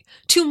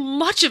 to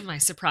much of my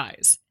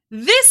surprise,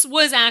 this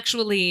was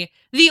actually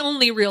the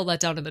only real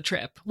letdown of the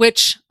trip,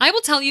 which I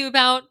will tell you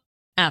about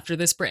after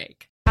this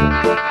break.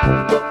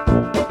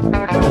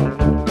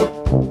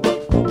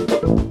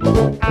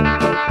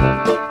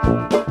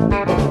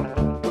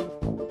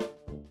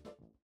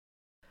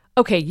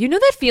 Okay, you know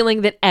that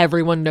feeling that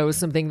everyone knows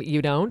something that you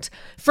don't?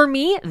 For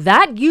me,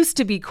 that used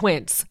to be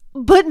Quince,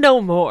 but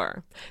no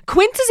more.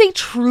 Quince is a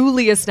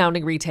truly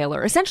astounding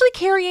retailer, essentially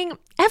carrying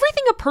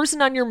everything a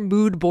person on your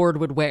mood board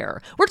would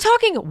wear. We're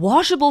talking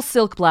washable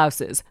silk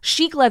blouses,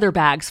 chic leather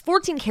bags,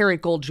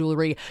 14-karat gold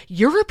jewelry,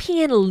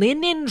 European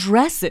linen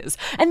dresses,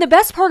 and the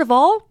best part of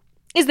all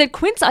is that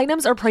Quince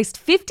items are priced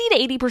 50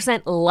 to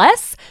 80%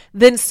 less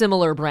than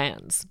similar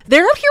brands.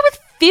 They're out here with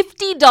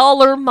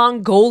 $50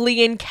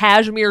 Mongolian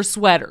cashmere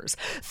sweaters.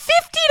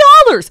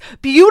 $50!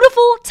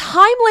 Beautiful,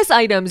 timeless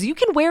items you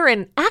can wear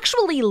and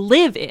actually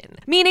live in.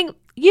 Meaning,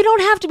 you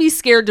don't have to be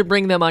scared to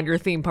bring them on your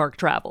theme park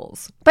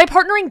travels. By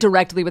partnering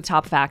directly with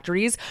top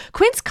factories,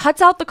 Quince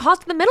cuts out the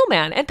cost of the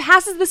middleman and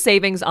passes the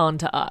savings on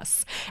to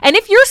us. And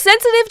if you're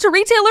sensitive to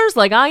retailers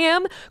like I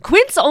am,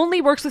 Quince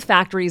only works with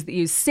factories that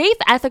use safe,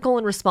 ethical,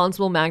 and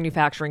responsible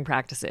manufacturing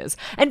practices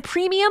and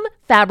premium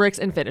fabrics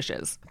and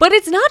finishes. But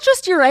it's not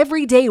just your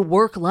everyday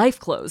work-life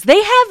clothes.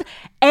 They have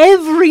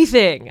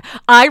everything.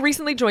 I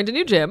recently joined a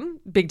new gym,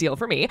 big deal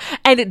for me,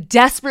 and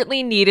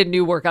desperately needed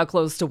new workout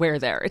clothes to wear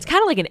there. It's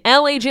kind of like an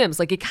LA gym,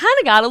 so like you kind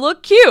of gotta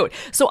look cute.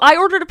 So I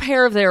ordered a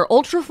pair of their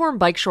Ultraform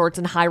bike shorts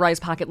and high-rise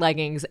pocket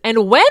leggings,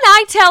 and when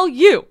I tell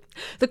you,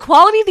 the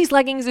quality of these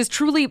leggings is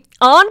truly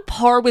on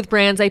par with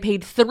brands I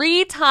paid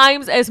 3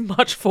 times as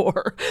much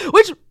for,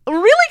 which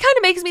really kind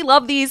of makes me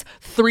love these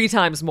 3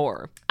 times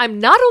more. I'm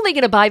not only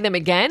going to buy them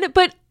again,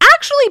 but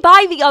actually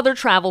buy the other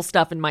travel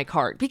stuff in my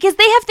cart because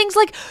they have things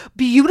like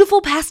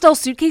beautiful pastel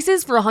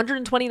suitcases for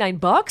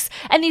 $129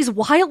 and these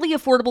wildly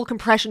affordable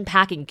compression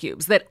packing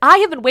cubes that I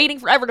have been waiting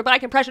forever to buy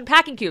compression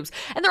packing cubes,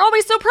 and they're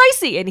always so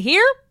pricey. And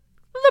here,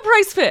 the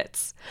price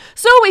fits.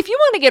 So if you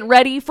want to get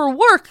ready for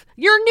work,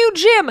 your new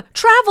gym,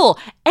 travel,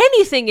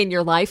 anything in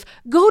your life,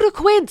 go to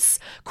Quince.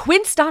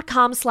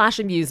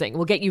 Quince.com/amusing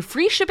will get you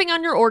free shipping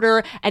on your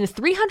order and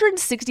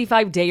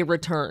 365-day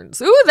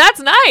returns. Ooh,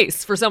 that's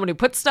nice for someone who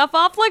puts stuff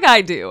off like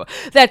I do.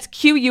 That's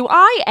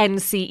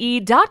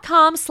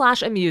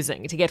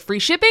QUINCE.com/amusing to get free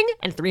shipping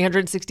and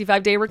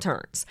 365-day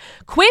returns.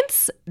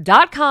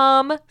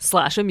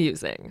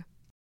 Quince.com/amusing.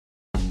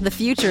 The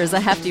future is a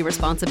hefty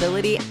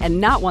responsibility and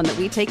not one that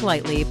we take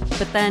lightly.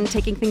 But then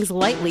taking things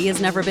lightly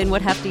has never been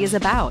what Hefty is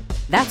about.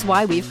 That's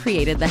why we've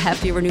created the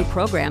Hefty Renew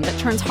program that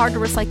turns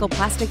hard-to-recycle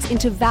plastics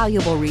into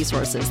valuable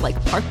resources like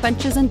park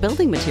benches and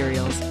building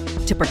materials.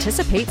 To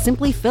participate,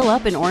 simply fill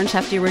up an orange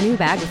Hefty Renew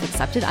bag with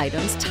accepted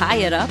items, tie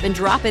it up, and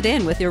drop it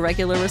in with your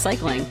regular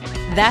recycling.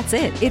 That's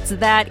it. It's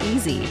that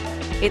easy.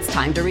 It's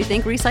time to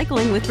rethink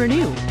recycling with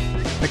Renew.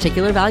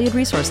 Particular valued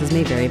resources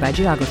may vary by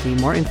geography.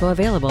 More info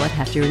available at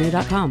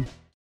heftyrenew.com.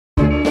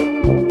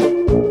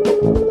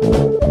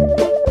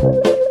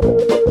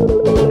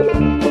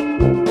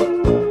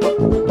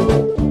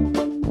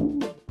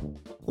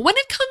 When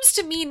it comes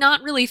to me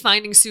not really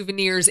finding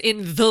souvenirs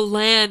in the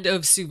land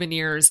of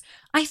souvenirs,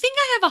 I think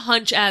I have a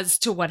hunch as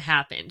to what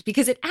happened,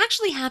 because it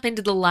actually happened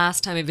the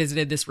last time I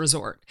visited this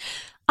resort.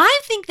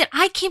 I think that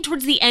I came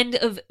towards the end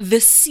of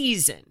the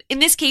season, in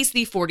this case,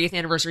 the 40th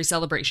anniversary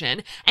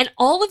celebration, and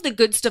all of the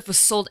good stuff was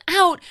sold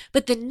out,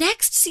 but the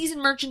next season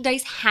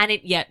merchandise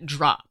hadn't yet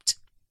dropped.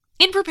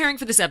 In preparing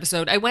for this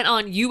episode, I went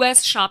on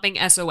US Shopping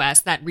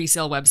SOS, that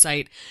resale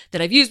website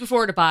that I've used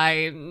before to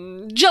buy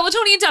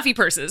gelatoni and Duffy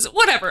purses.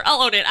 Whatever,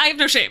 I'll own it. I have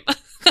no shame.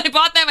 I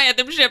bought them, I had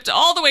them shipped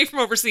all the way from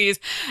overseas,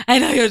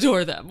 and I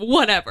adore them.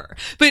 Whatever.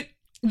 But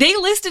they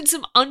listed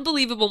some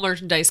unbelievable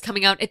merchandise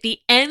coming out at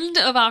the end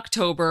of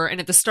October and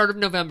at the start of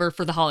November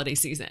for the holiday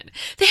season.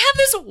 They have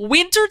this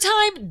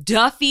wintertime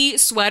Duffy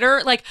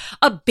sweater, like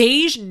a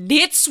beige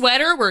knit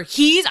sweater where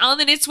he's on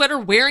the knit sweater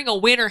wearing a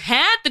winter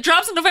hat that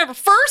drops on November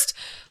 1st.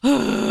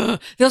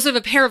 They also have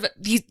a pair of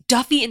these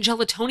Duffy and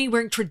Gelatoni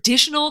wearing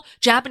traditional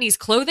Japanese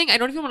clothing. I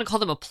don't even want to call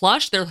them a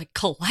plush. They're like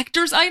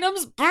collector's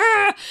items.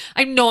 I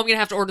know I'm going to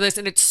have to order this,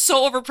 and it's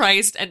so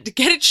overpriced, and to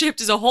get it shipped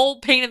is a whole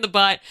pain in the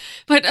butt.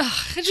 But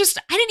I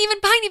didn't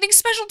even buy anything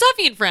special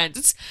Duffy and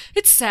Friends.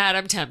 It's sad.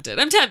 I'm tempted.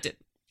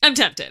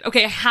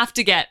 Okay, I have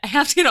to get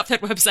off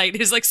that website.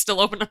 It is like still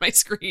open on my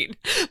screen.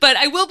 But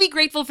I will be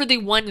grateful for the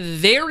one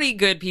very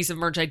good piece of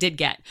merch I did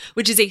get,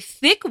 which is a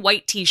thick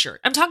white t-shirt.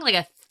 I'm talking like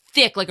a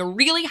thick, like a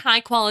really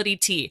high quality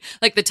tee,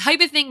 like the type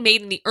of thing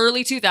made in the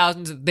early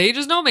 2000s they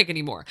just don't make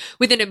anymore,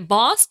 with an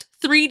embossed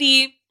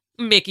 3D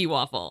Mickey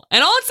waffle.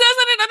 And all it says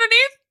on it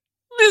underneath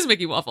is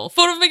Mickey waffle.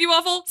 Photo of Mickey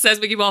waffle, says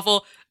Mickey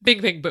waffle,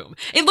 bing, bing, boom.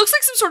 It looks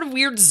like some sort of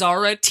weird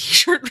Zara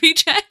t-shirt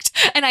reject,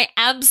 and I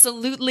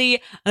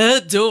absolutely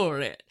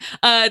adore it.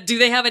 Do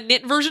they have a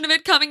knit version of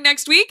it coming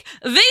next week?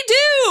 They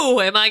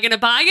do! Am I gonna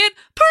buy it?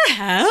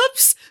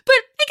 Perhaps. But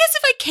I guess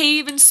if I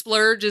cave and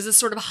splurge as a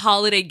sort of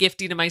holiday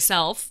gifty to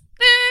myself,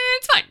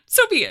 it's fine.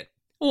 So be it.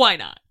 Why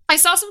not? I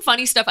saw some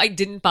funny stuff I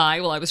didn't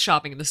buy while I was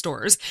shopping in the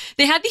stores.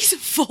 They had these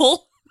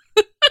full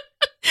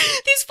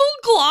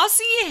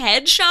glossy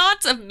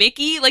headshots of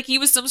Mickey like he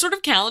was some sort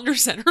of calendar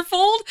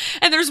centerfold.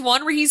 And there's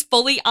one where he's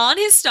fully on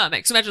his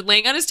stomach. So imagine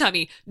laying on his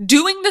tummy,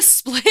 doing the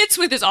splits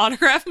with his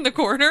autograph in the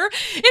corner.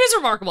 It is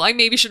remarkable. I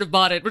maybe should have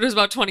bought it, but it was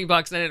about $20 and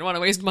I didn't want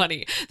to waste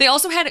money. They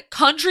also had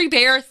Country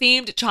Bear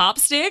themed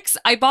chopsticks.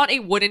 I bought a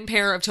wooden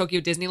pair of Tokyo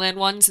Disneyland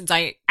ones since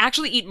I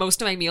actually eat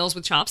most of my meals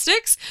with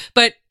chopsticks,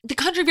 but the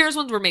Country Bears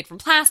ones were made from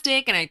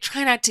plastic, and I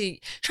try not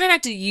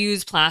to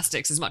use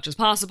plastics as much as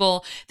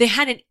possible. They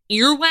had an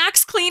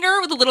earwax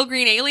cleaner with a little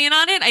green alien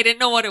on it. I didn't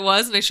know what it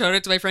was, and I showed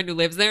it to my friend who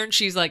lives there, and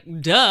she's like,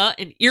 duh,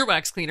 an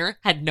earwax cleaner.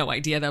 Had no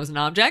idea that was an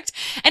object.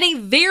 And a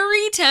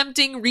very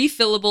tempting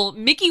refillable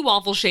Mickey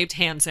waffle-shaped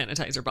hand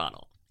sanitizer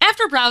bottle.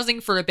 After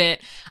browsing for a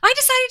bit, I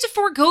decided to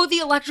forego the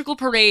electrical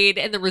parade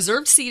and the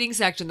reserved seating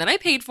section that I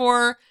paid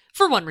for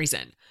one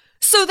reason.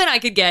 So that I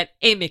could get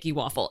a Mickey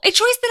waffle, a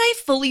choice that I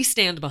fully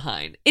stand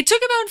behind. It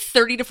took about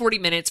 30 to 40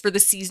 minutes for the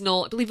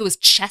seasonal, I believe it was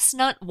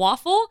chestnut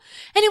waffle,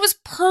 and it was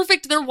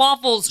perfect. Their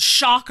waffles,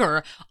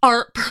 shocker,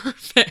 are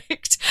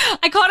perfect.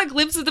 I caught a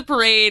glimpse of the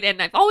parade,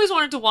 and I've always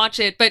wanted to watch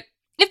it, but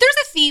if there's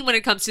a theme when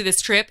it comes to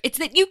this trip, it's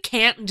that you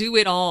can't do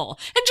it all.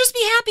 And just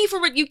be happy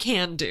for what you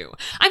can do.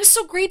 I'm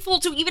so grateful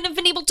to even have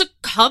been able to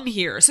come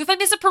here. So if I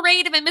miss a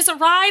parade, if I miss a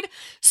ride,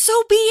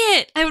 so be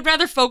it. I would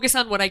rather focus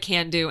on what I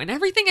can do. And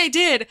everything I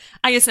did,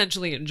 I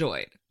essentially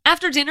enjoyed.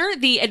 After dinner,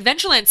 the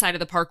Adventureland side of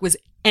the park was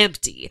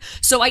empty,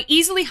 so I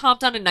easily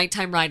hopped on a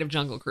nighttime ride of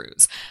Jungle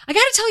Cruise. I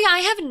gotta tell you, I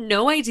have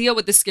no idea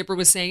what the skipper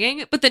was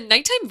saying, but the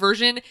nighttime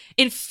version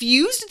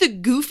infused the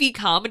goofy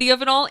comedy of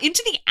it all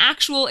into the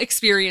actual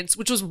experience,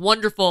 which was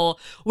wonderful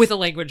with a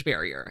language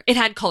barrier. It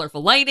had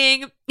colorful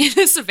lighting. In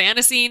the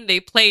savannah scene, they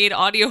played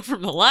audio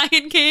from The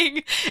Lion King.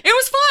 It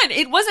was fun.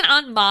 It wasn't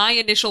on my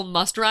initial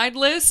must-ride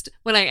list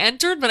when I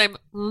entered, but I'm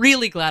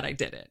really glad I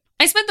did it.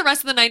 I spent the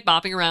rest of the night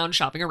bopping around,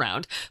 shopping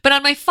around, but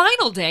on my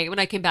final day when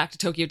I came back to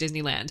Tokyo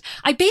Disneyland,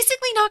 I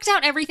basically knocked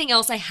out everything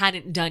else I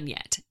hadn't done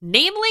yet,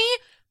 namely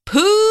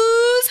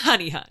Pooh's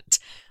Honey Hunt.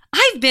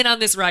 I've been on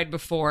this ride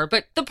before,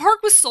 but the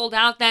park was sold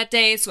out that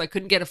day, so I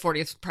couldn't get a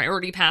 40th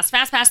priority pass,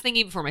 fast pass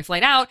thingy before my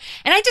flight out,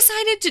 and I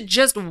decided to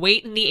just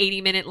wait in the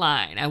 80-minute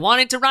line. I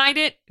wanted to ride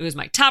it, it was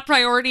my top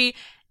priority,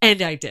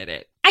 and I did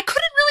it. I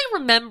couldn't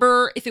really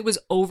remember if it was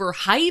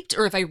overhyped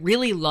or if I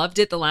really loved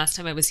it the last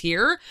time I was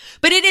here,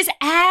 but it is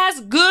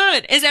as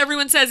good as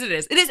everyone says it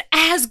is. It is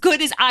as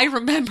good as I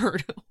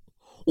remembered.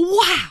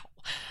 Wow.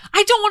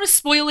 I don't want to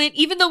spoil it,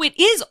 even though it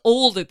is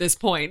old at this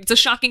point. It's a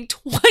shocking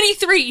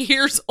 23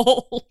 years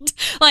old.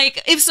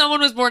 Like, if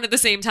someone was born at the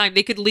same time,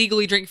 they could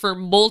legally drink for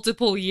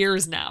multiple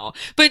years now.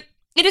 But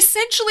it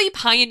essentially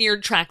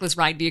pioneered trackless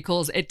ride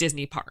vehicles at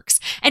Disney parks.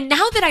 And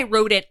now that I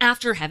rode it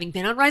after having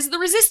been on Rise of the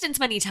Resistance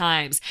many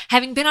times,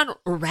 having been on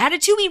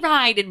Ratatouille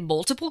ride in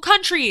multiple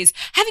countries,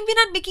 having been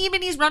on Mickey and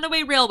Minnie's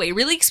Runaway Railway,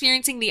 really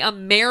experiencing the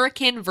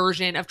American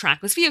version of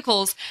trackless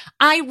vehicles,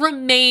 I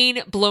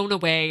remain blown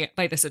away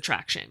by this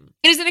attraction.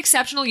 It is an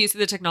exceptional use of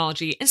the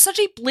technology and such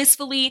a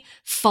blissfully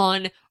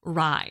fun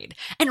ride.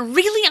 And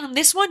really on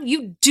this one,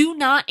 you do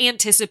not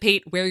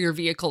anticipate where your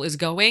vehicle is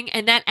going,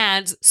 and that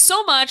adds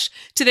so much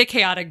to the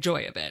chaotic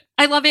joy of it.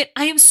 I love it.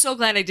 I am so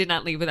glad I did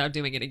not leave without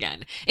doing it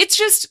again. It's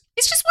just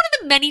one of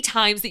the many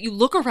times that you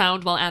look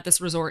around while at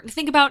this resort and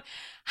think about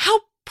how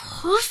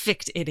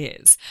perfect it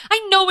is.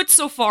 I know it's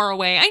so far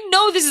away. I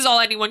know this is all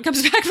anyone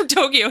comes back from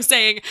Tokyo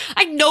saying.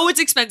 I know it's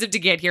expensive to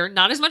get here.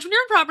 Not as much when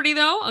you're on property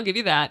though, I'll give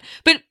you that.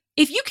 But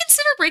if you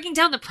consider breaking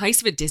down the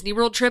price of a Disney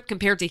World trip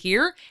compared to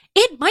here,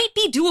 it might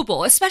be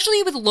doable,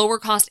 especially with lower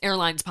cost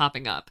airlines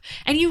popping up,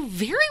 and you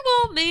very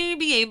well may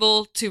be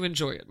able to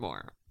enjoy it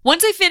more.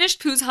 Once I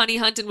finished Pooh's Honey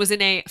Hunt and was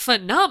in a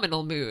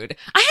phenomenal mood,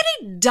 I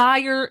had a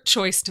dire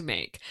choice to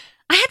make.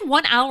 I had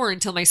 1 hour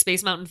until my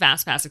Space Mountain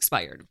Fast Pass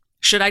expired.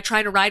 Should I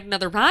try to ride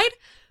another ride?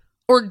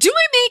 Or do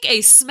I make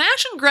a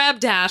smash and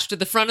grab dash to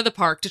the front of the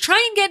park to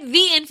try and get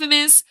the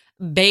infamous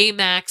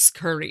Baymax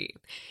curry?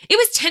 It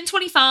was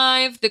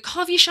 10:25. The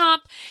coffee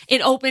shop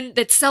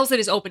that sells it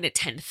is open at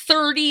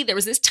 10:30. There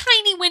was this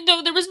tiny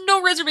window. There was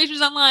no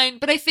reservations online,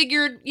 but I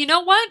figured, you know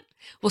what?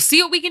 We'll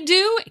see what we can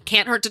do. It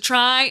can't hurt to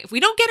try. If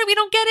we don't get it, we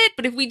don't get it.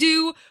 But if we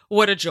do,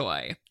 what a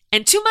joy.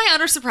 And to my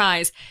utter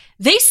surprise,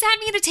 they sat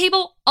me at a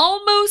table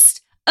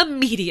almost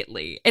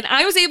immediately, and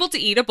I was able to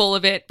eat a bowl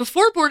of it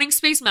before boarding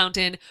Space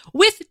Mountain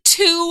with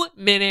 2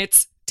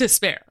 minutes to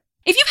spare.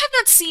 If you have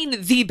not seen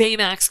the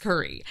Baymax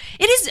curry,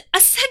 it is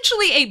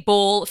essentially a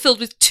bowl filled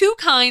with 2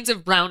 kinds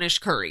of brownish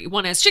curry.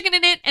 One has chicken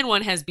in it and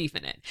one has beef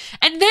in it.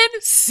 And then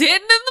sitting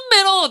in the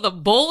middle of the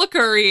bowl of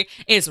curry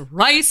is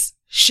rice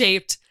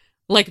shaped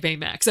like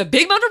Baymax. A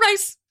big mound of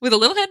rice with a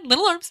little head,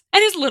 little arms,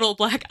 and his little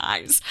black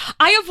eyes.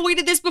 I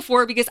avoided this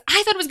before because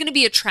I thought it was going to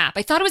be a trap.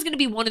 I thought it was going to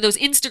be one of those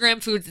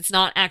Instagram foods that's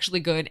not actually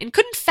good and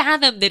couldn't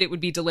fathom that it would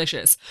be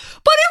delicious.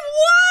 But it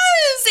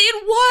was!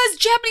 It was!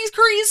 Japanese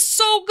curry is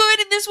so good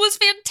and this was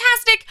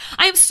fantastic.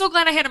 I am so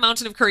glad I had a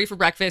mountain of curry for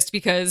breakfast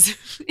because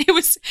it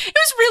was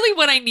really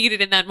what I needed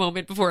in that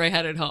moment before I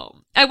headed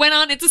home. I went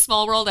on It's a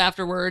Small World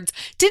afterwards,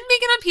 didn't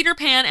make it on Peter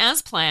Pan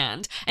as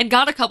planned, and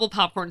got a couple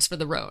popcorns for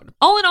the road.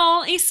 All in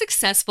all, a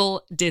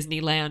successful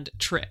Disneyland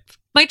trip.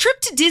 My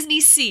trip to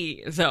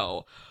DisneySea,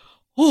 though.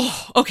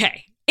 Oh,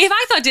 okay. If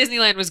I thought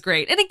Disneyland was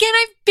great, and again,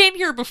 I've been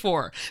here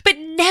before, but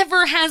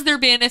never has there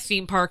been a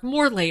theme park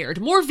more layered,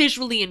 more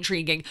visually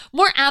intriguing,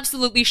 more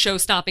absolutely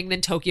show-stopping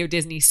than Tokyo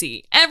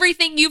DisneySea.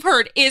 Everything you've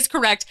heard is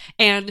correct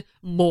and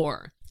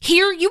more.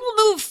 Here, you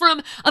will move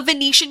from a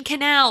Venetian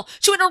canal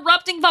to an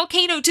erupting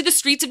volcano to the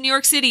streets of New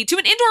York City to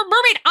an indoor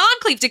mermaid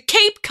enclave to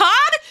Cape Cod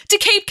to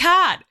Cape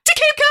Cod to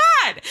Cape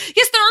Cod.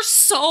 Yes, there are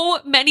so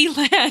many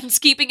lands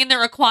keeping in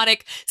their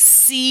aquatic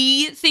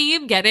sea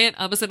theme. Get it?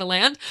 Opposite of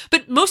land.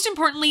 But most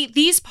importantly,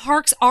 these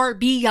parks are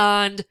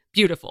beyond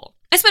beautiful.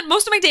 I spent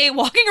most of my day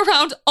walking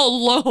around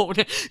alone,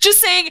 just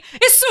saying,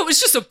 it's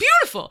just so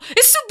beautiful.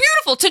 It's so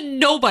beautiful to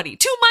nobody,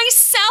 to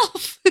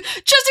myself,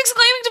 just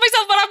exclaiming to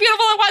myself about how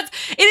beautiful it was.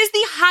 It is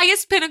the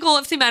highest pinnacle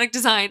of thematic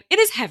design. It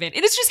is heaven.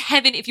 It is just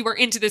heaven if you are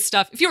into this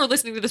stuff, if you are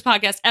listening to this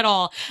podcast at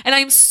all. And I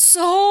am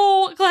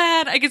so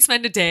glad I could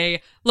spend a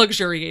day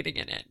luxuriating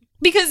in it,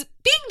 because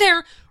being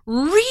there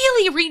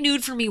really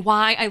renewed for me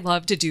why I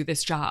love to do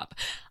this job.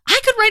 I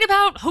could write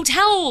about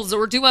hotels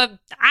or do a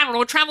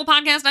travel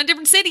podcast on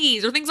different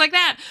cities or things like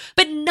that,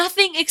 but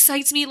nothing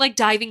excites me like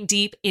diving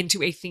deep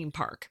into a theme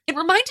park. It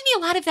reminded me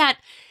a lot of that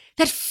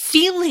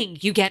feeling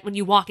you get when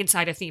you walk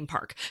inside a theme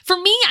park. For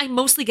me, I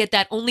mostly get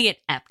that only at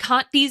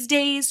Epcot these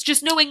days,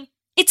 just knowing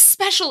it's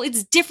special,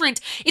 it's different.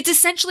 It's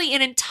essentially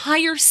an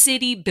entire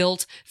city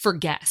built for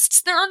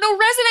guests. There are no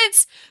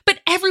residents,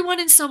 but everyone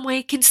in some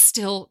way can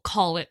still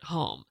call it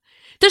home.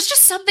 There's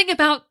just something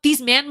about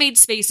these man-made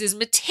spaces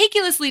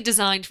meticulously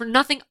designed for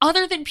nothing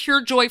other than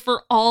pure joy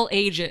for all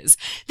ages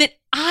that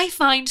I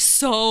find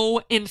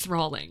so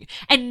enthralling.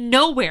 And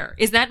nowhere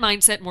is that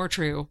mindset more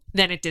true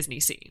than at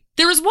DisneySea.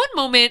 There was one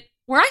moment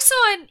where I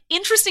saw an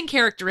interesting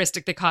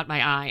characteristic that caught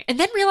my eye and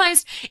then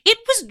realized it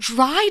was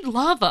dried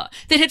lava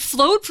that had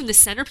flowed from the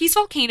centerpiece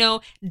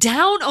volcano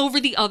down over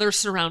the other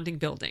surrounding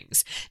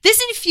buildings.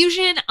 This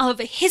infusion of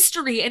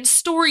history and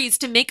stories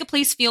to make a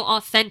place feel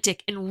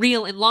authentic and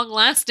real and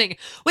long-lasting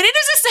when it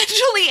is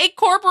essentially a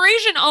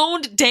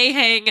corporation-owned day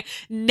hang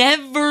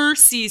never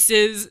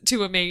ceases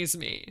to amaze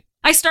me.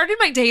 I started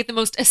my day at the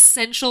most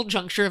essential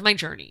juncture of my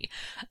journey.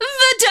 The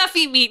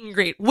Duffy meet and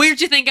greet. Where'd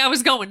you think I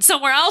was going?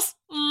 Somewhere else?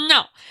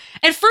 No.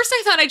 At first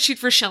I thought I'd shoot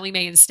for Shelley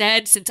May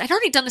instead, since I'd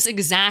already done this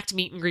exact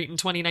meet and greet in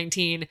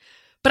 2019.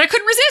 But I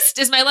couldn't resist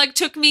as my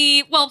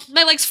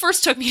legs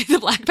first took me to the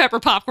black pepper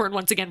popcorn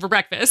once again for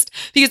breakfast,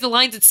 because the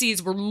lines at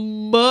Seas were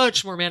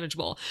much more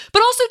manageable,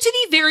 but also to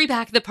the very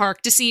back of the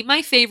park to see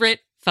my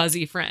favorite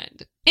fuzzy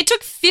friend. It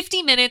took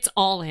 50 minutes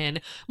all in,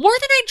 more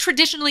than I'd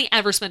traditionally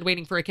ever spend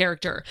waiting for a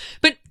character.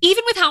 But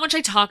even with how much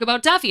I talk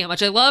about Duffy, how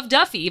much I love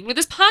Duffy, even with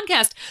this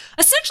podcast,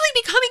 essentially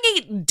becoming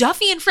a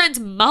Duffy and Friends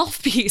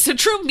mouthpiece, a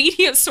true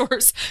media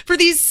source for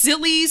these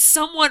silly,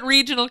 somewhat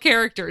regional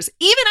characters,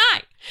 even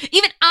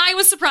I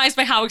was surprised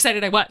by how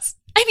excited I was.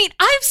 I mean,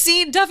 I've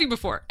seen Duffy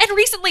before, and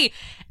recently,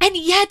 and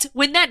yet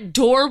when that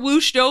door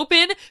whooshed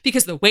open,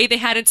 because the way they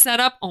had it set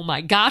up, oh my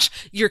gosh,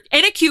 you're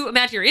in a queue,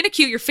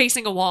 you're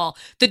facing a wall.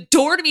 The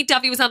door to meet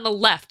Duffy was on the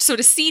left, so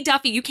to see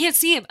Duffy, you can't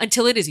see him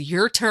until it is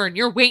your turn.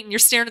 You're waiting, you're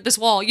staring at this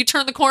wall, you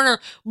turn the corner,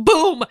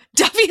 boom,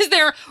 Duffy is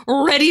there,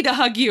 ready to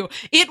hug you.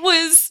 It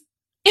was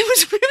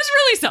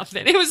really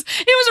something. It was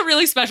a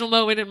really special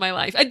moment in my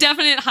life, a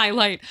definite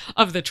highlight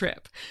of the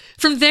trip.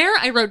 From there,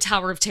 I rode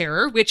Tower of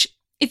Terror, which,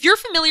 if you're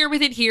familiar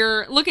with it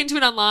here, look into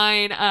it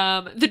online.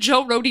 The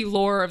Joe Rohde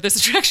lore of this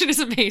attraction is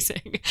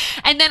amazing.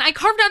 And then I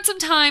carved out some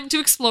time to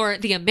explore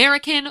the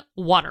American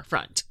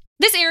waterfront.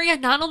 This area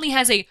not only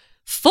has a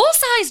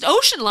full-sized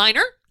ocean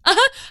liner,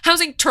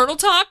 housing Turtle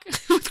Talk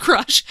with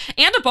Crush,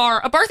 and a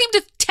bar themed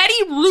to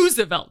Teddy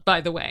Roosevelt,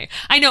 by the way.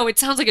 I know, it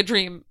sounds like a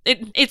dream.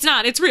 It's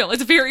not, it's real.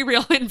 It's very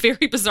real and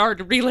very bizarre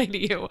to relay to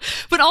you.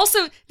 But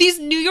also these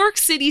New York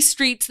City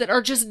streets that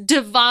are just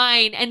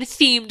divine and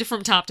themed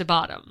from top to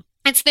bottom.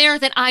 It's there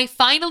that I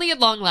finally, at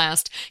long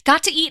last,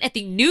 got to eat at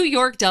the New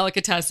York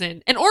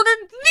Delicatessen and ordered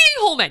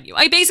the whole menu.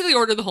 I basically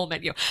ordered the whole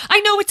menu.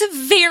 I know it's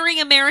a very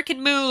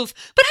American move,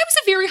 but I was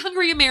a very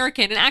hungry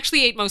American and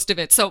actually ate most of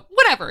it, so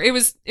whatever. It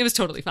was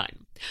totally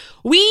fine.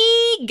 We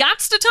got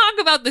to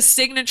talk about the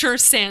signature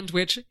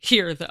sandwich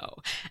here, though.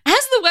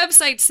 As the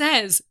website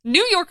says,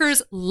 New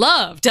Yorkers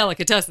love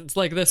delicatessens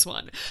like this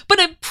one,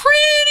 but I'm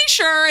pretty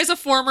sure as a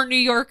former New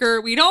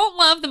Yorker, we don't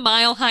love the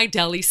Mile High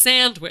Deli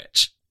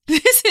sandwich.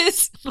 This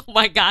is, oh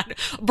my God,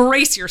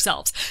 brace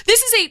yourselves.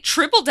 This is a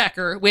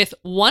triple-decker with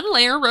one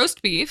layer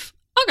roast beef,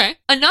 okay,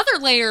 another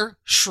layer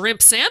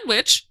shrimp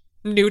sandwich,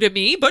 new to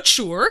me, but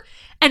sure,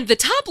 and the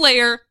top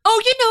layer,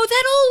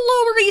 that old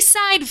Lower East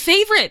Side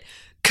favorite,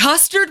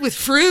 custard with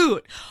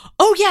fruit.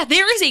 Oh yeah,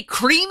 there is a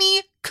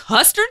creamy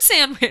custard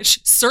sandwich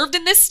served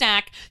in this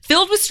stack,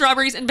 filled with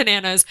strawberries and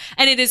bananas,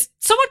 and it is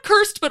somewhat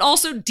cursed, but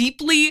also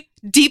deeply,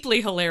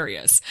 deeply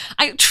hilarious.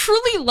 I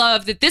truly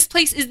love that this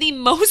place is the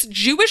most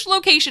Jewish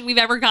location we've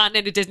ever gotten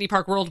at a Disney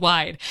park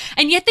worldwide,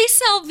 and yet they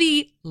sell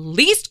the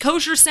least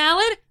kosher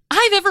salad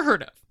I've ever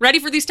heard of. Ready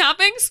for these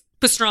toppings?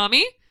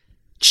 Pastrami,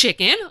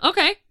 chicken,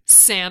 okay,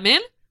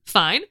 salmon,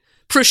 fine,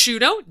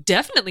 prosciutto,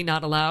 definitely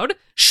not allowed,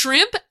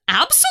 shrimp,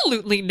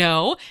 absolutely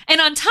no, and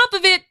on top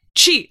of it,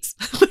 cheese,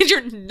 which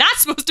you're not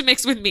supposed to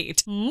mix with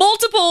meat.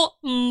 Multiple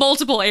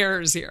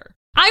errors here.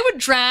 I would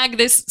drag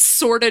this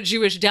sorta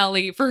Jewish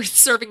deli for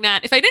serving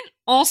that if I didn't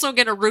also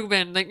get a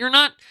Reuben that you're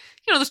not,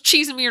 this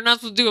cheese and meat you're not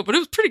supposed to do it, but it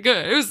was pretty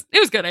good. It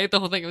was good. I ate the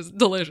whole thing. It was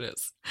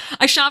delicious.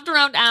 I shopped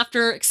around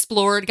after,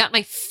 explored, got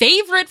my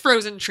favorite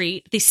frozen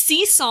treat, the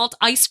sea salt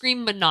ice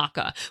cream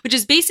Monaca, which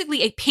is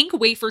basically a pink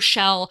wafer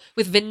shell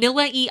with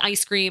vanilla-y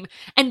ice cream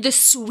and the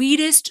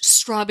sweetest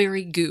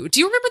strawberry goo. Do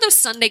you remember those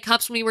sundae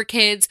cups when we were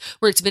kids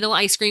where it's vanilla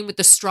ice cream with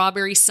the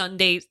strawberry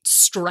sundae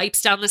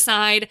stripes down the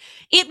side?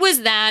 It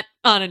was that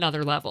on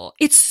another level.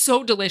 It's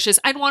so delicious.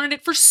 I'd wanted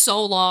it for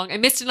so long. I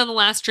missed it on the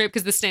last trip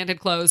because the stand had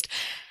closed.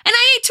 And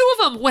I ate 2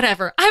 of them,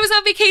 whatever. I was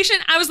on vacation,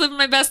 I was living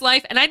my best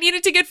life, and I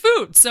needed to get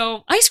food.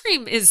 So ice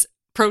cream is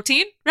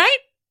protein, right?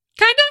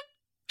 Kinda?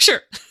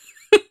 Sure.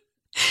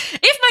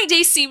 If my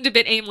day seemed a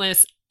bit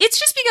aimless, it's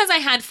just because I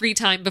had free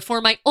time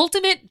before my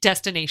ultimate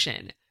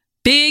destination,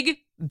 Big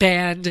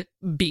Band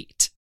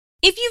Beat.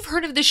 If you've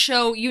heard of this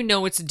show, you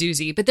know it's a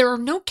doozy, but there are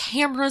no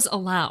cameras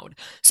allowed.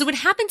 So what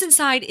happens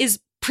inside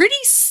is pretty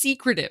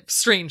secretive,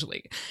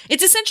 strangely.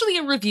 It's essentially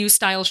a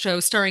review-style show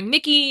starring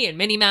Mickey and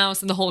Minnie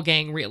Mouse and the whole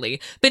gang,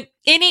 really. But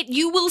in it,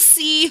 you will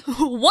see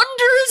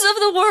wonders of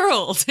the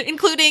world,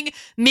 including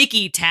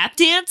Mickey tap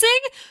dancing,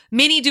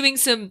 Minnie doing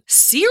some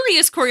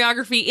serious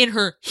choreography in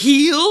her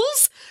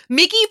heels,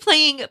 Mickey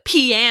playing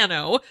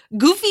piano,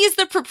 Goofy is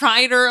the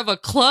proprietor of a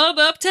club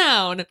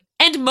uptown,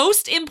 and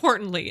most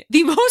importantly,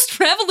 the most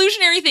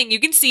revolutionary thing you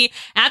can see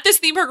at this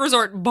theme park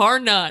resort, bar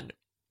none,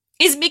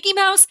 is Mickey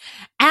Mouse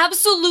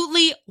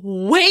absolutely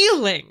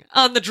wailing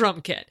on the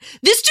drum kit.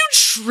 This dude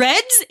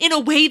shreds in a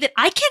way that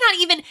I cannot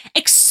even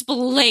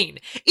explain.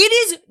 It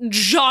is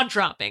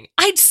jaw-dropping.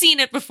 I'd seen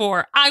it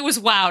before. I was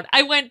wowed.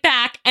 I went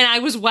back and I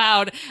was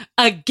wowed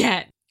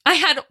again. I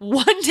had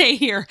one day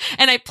here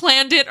and I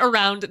planned it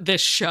around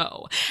this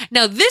show.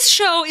 Now, this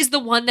show is the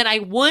one that I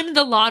won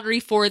the lottery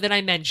for that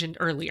I mentioned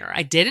earlier.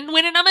 I didn't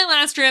win it on my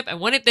last trip. I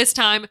won it this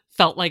time.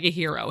 Felt like a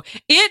hero.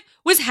 It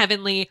was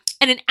heavenly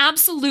and an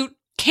absolute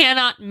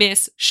cannot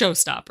miss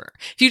showstopper.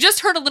 If you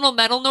just heard a little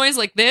metal noise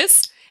like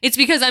this, it's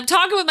because I'm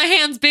talking with my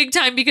hands big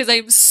time because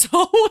I'm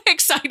so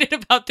excited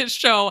about this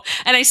show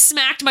and I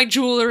smacked my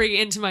jewelry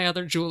into my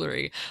other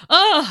jewelry.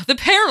 Oh, the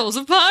perils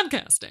of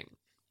podcasting.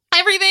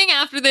 Everything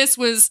after this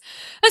was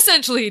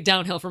essentially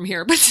downhill from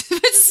here, but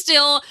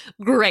still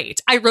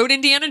great. I rode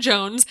Indiana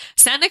Jones,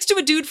 sat next to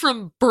a dude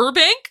from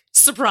Burbank,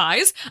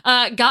 surprise,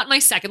 got my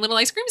second little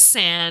ice cream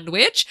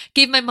sandwich,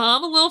 gave my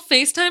mom a little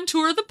FaceTime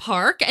tour of the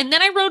park, and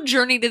then I rode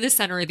Journey to the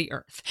Center of the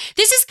Earth.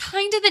 This is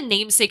kind of the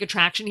namesake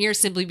attraction here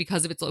simply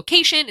because of its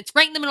location. It's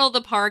right in the middle of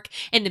the park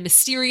and the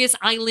mysterious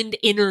island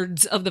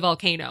innards of the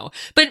volcano.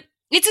 But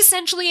it's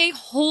essentially a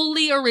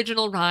wholly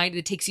original ride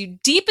that takes you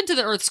deep into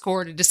the Earth's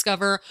core to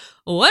discover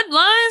what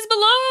lies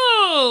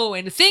below,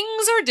 and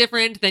things are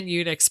different than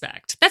you'd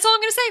expect. That's all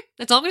I'm going to say.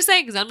 That's all I'm going to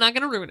say because I'm not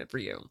going to ruin it for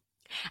you.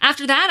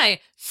 After that, I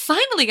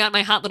finally got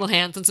my hot little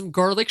hands on some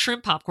garlic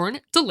shrimp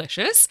popcorn,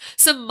 delicious,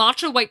 some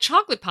matcha white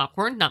chocolate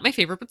popcorn, not my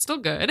favorite, but still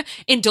good,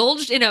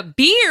 indulged in a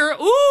beer,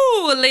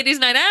 ooh, ladies'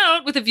 night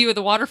out, with a view of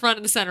the waterfront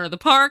in the center of the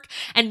park,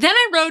 and then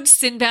I rode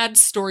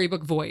Sinbad's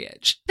Storybook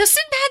Voyage. Now,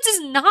 Sinbad's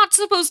is not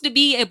supposed to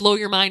be a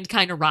blow-your-mind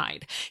kind of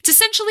ride. It's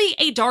essentially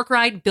a dark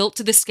ride built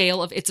to the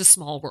scale of It's a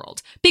Small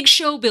World. Big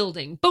show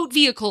building, boat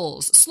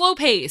vehicles,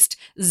 slow-paced,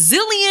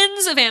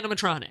 zillions of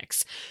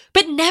animatronics.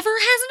 But never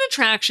has an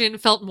attraction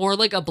felt more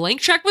like a blank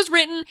check was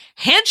written,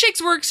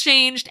 handshakes were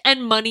exchanged,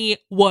 and money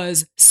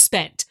was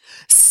spent.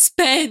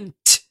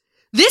 Spent!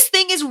 This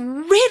thing is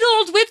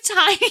riddled with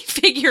tiny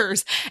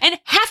figures, and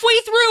halfway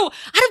through,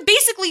 out of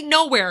basically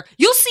nowhere,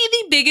 you'll see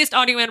the biggest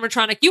audio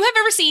animatronic you have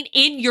ever seen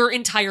in your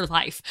entire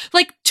life.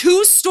 Like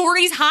 2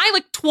 stories high,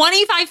 like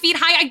 25 feet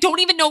high. I don't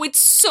even know. It's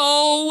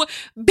so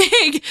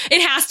big.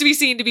 It has to be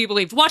seen to be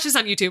believed. Watch this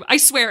on YouTube. I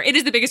swear, it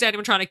is the biggest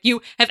animatronic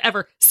you have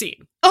ever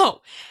seen.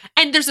 Oh,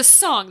 and there's a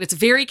song that's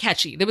very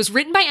catchy that was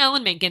written by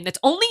Alan Menken that's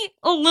only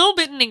a little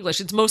bit in English.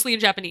 It's mostly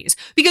in Japanese.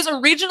 Because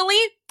originally,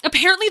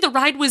 apparently the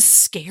ride was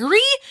scary,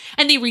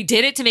 and they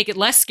redid it to make it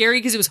less scary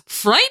because it was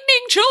frightening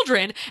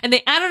children, and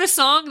they added a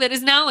song that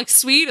is now like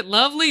sweet and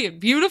lovely and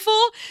beautiful.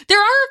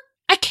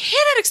 I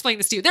cannot explain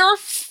this to you. There are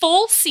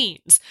full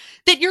scenes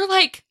that you're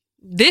like,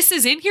 this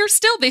is in here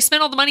still? They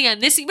spent all the money on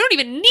this scene. We don't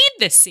even need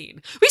this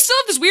scene. We still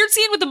have this weird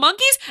scene with the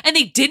monkeys, and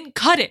they didn't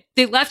cut it.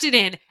 They left it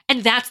in,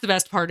 and that's the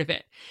best part of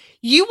it.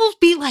 You will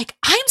be like,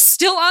 I'm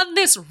still on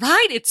this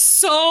ride. It's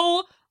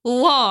so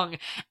long.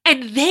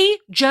 And they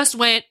just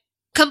went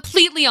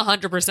completely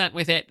 100%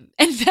 with it.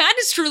 And that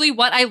is truly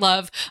what I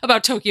love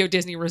about Tokyo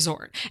Disney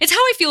Resort. It's how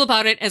I feel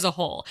about it as a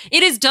whole.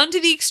 It is done to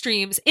the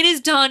extremes. It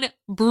is done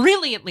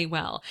brilliantly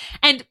well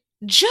and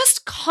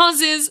just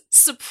causes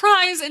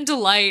surprise and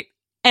delight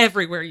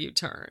everywhere you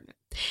turn.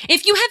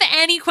 If you have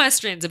any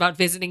questions about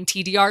visiting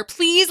TDR,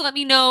 please let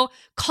me know.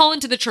 Call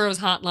into the Churros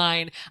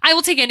hotline. I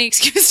will take any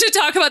excuse to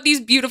talk about these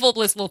beautiful,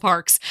 blissful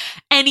parks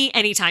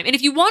anytime. And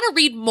if you want to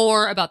read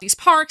more about these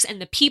parks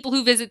and the people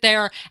who visit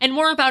there and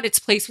more about its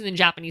place within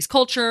Japanese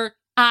culture,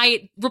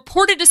 I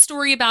reported a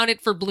story about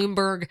it for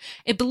Bloomberg,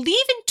 I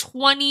believe in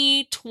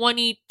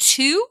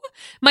 2022,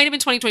 might have been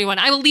 2021.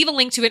 I will leave a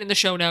link to it in the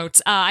show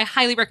notes. I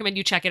highly recommend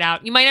you check it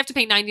out. You might have to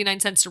pay 99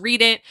 cents to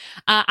read it.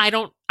 I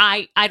don't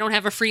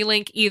have a free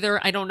link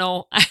either. I don't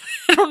know. I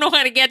don't know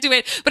how to get to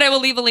it, but I will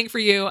leave a link for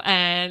you,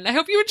 and I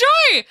hope you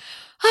enjoy.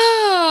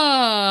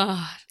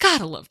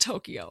 Gotta love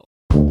Tokyo.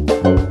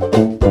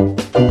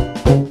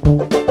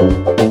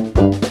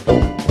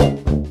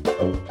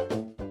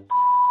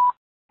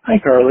 Hi,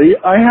 Carly.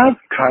 I have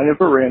kind of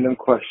a random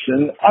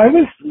question. I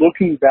was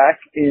looking back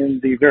in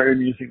the very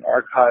amusing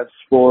archives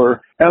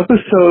for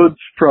episodes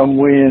from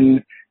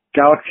when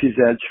Galaxy's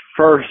Edge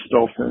first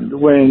opened,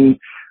 when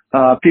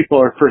people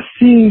are first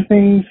seeing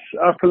things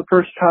for the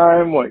first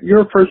time, what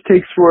your first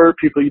takes were,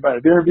 people you might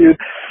have interviewed.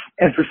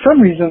 And for some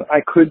reason,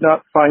 I could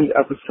not find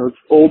episodes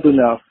old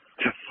enough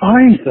to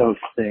find those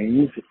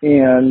things.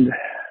 And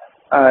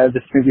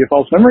this may be a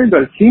false memory,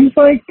 but it seems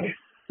like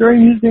Very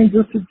Amusing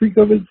existed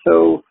pre-COVID,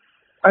 so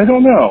I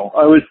don't know.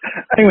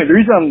 Anyway, the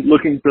reason I'm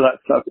looking for that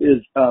stuff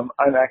is I'm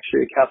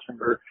actually a cast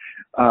member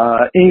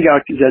in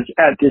Galaxy's Edge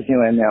at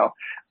Disneyland now.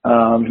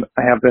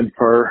 I have been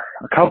for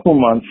a couple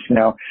months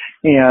now,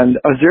 and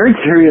I was very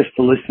curious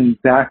to listen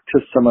back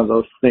to some of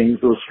those things,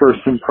 those first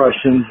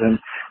impressions and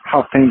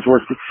how things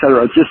worked,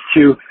 etc., just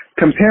to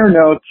compare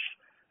notes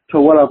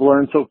to what I've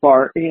learned so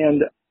far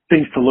and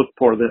things to look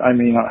for that I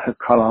may not have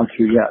caught on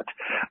to yet.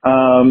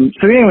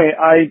 So anyway,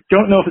 I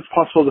don't know if it's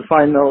possible to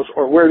find those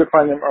or where to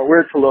find them or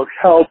where to look.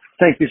 Help.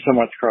 Thank you so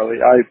much, Carly.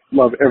 I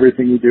love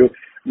everything you do.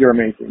 You're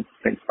amazing.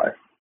 Thanks. Bye.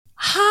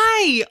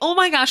 Hi. Oh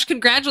my gosh.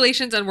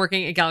 Congratulations on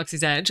working at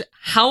Galaxy's Edge.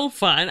 How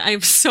fun. I'm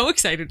so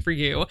excited for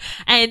you.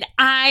 And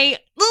I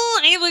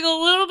have like a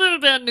little bit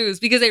of bad news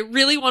because I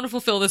really want to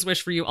fulfill this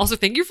wish for you. Also,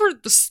 thank you for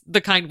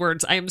the kind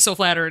words. I am so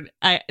flattered.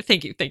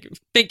 Thank you.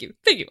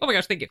 Oh my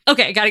gosh. Thank you.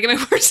 Okay. I got to get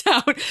my words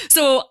out.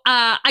 So,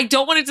 I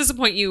don't want to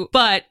disappoint you,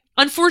 but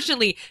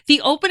unfortunately,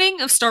 the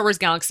opening of Star Wars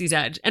Galaxy's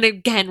Edge, and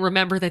again,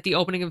 remember that the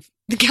opening of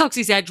the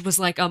Galaxy's Edge was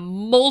like a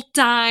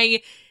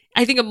multi-year,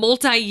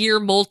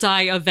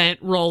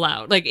 multi-event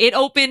rollout. Like it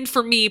opened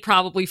for me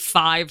probably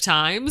 5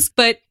 times,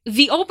 but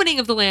the opening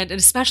of the land, and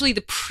especially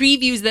the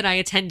previews that I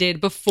attended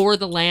before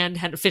the land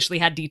had officially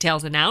had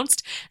details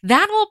announced,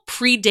 that all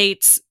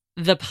predates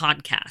the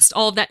podcast,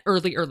 all of that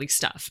early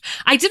stuff.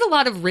 I did a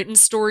lot of written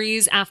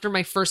stories after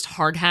my first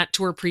hard hat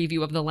tour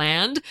preview of the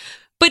land.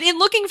 But in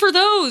looking for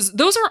those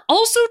are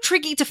also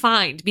tricky to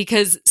find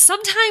because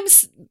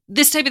sometimes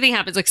this type of thing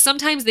happens. Like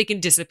sometimes they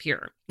can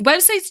disappear.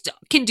 Websites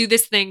can do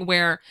this thing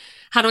where,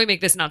 how do I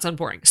make this not sound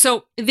boring?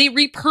 So they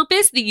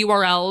repurpose the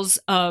URLs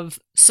of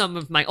some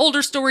of my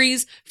older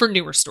stories for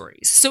newer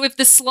stories. So if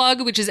the slug,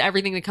 which is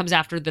everything that comes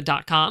after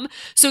the .com,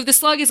 so if the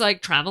slug is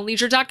like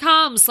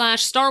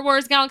travelleisure.com/Star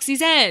Wars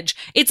Galaxy's Edge,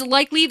 it's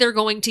likely they're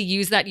going to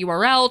use that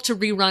URL to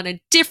rerun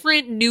a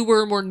different,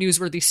 newer, more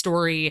newsworthy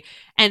story.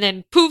 And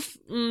then poof,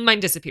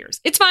 mine disappears.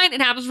 It's fine.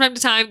 It happens from time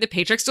to time. The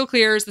paycheck still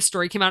clears. The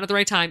story came out at the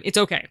right time. It's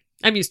okay.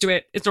 I'm used to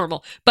it. It's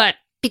normal. But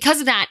because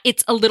of that,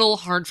 it's a little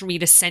hard for me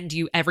to send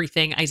you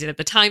everything I did at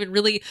the time and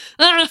really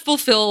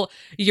fulfill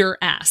your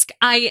ask.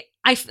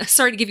 I'm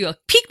sorry to give you a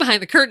peek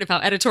behind the curtain of how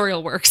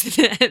editorial works.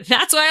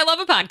 That's why I love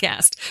a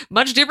podcast.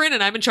 Much different,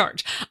 and I'm in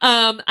charge.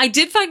 I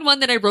did find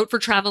one that I wrote for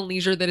Travel and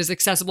Leisure that is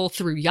accessible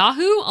through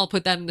Yahoo. I'll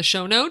put that in the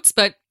show notes.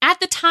 But at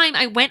the time,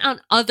 I went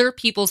on other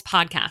people's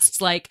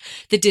podcasts, like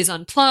the Diz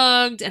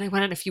Unplugged, and I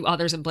went on a few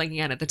others I'm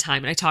blanking out at the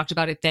time, and I talked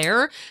about it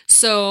there.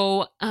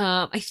 So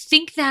I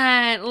think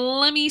that,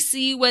 let me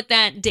see what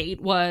that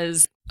date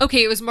was.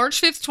 Okay, it was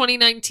March 5th,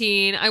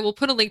 2019. I will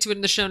put a link to it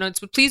in the show notes,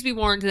 but please be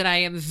warned that I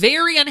am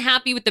very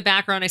unhappy with the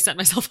background I set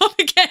myself up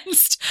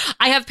against.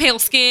 I have pale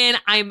skin.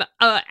 I'm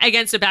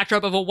against a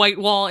backdrop of a white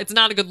wall. It's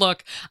not a good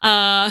look.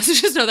 So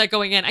just know that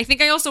going in. I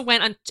think I also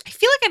went on, I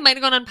feel like I might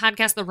have gone on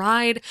Podcast The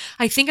Ride.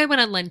 I think I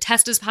went on Len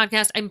Testa's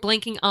podcast. I'm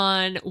blanking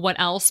on what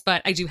else,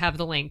 but I do have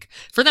the link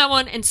for that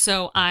one, and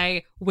so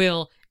I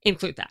will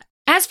include that.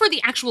 As for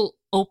the actual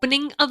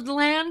opening of the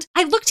land,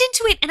 I looked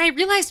into it and I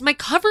realized my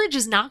coverage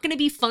is not going to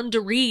be fun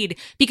to read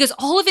because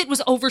all of it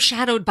was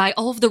overshadowed by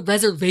all of the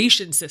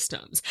reservation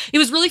systems. It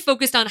was really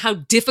focused on how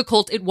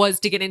difficult it was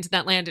to get into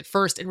that land at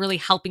first and really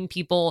helping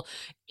people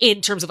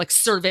in terms of like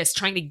service,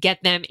 trying to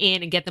get them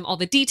in and get them all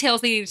the details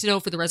they needed to know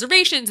for the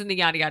reservations and the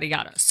yada, yada,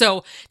 yada.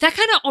 So that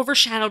kind of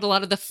overshadowed a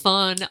lot of the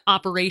fun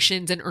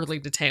operations and early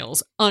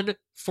details,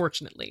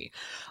 unfortunately.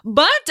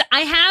 But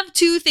I have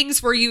 2 things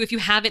for you if you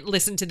haven't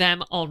listened to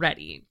them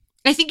already.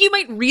 I think you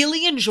might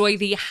really enjoy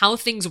the How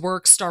Things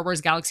Work Star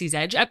Wars Galaxy's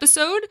Edge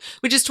episode,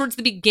 which is towards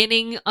the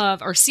beginning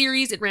of our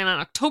series. It ran on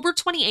October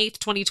 28th,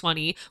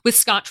 2020 with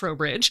Scott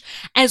Trowbridge,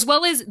 as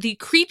well as the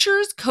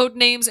Creatures,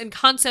 Codenames, and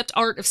Concept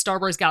Art of Star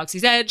Wars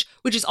Galaxy's Edge,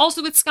 which is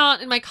also with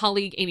Scott and my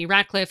colleague Amy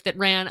Ratcliffe, that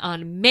ran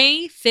on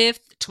May 5th,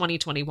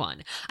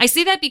 2021. I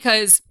say that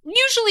because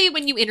usually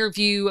when you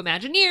interview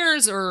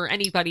Imagineers or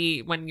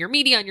anybody, when you're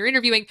media and you're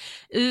interviewing,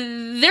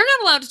 they're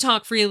not allowed to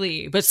talk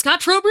freely, but Scott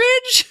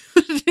Trowbridge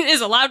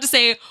is allowed to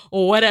say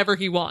whatever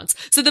he wants.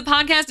 So the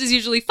podcast is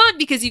usually fun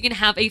because you can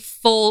have a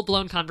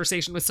full-blown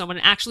conversation with someone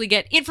and actually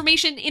get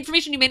information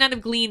you may not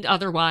have gleaned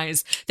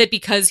otherwise, that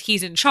because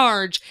he's in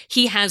charge,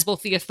 he has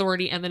both the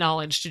authority and the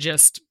knowledge to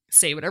just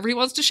say whatever he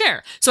wants to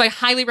share. So I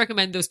highly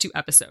recommend those 2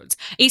 episodes.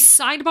 A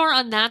sidebar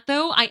on that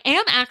though, I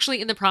am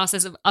actually in the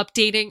process of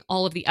updating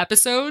all of the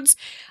episodes.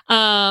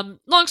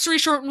 Long story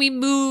short, when we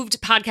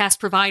moved podcast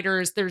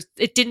providers,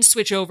 it didn't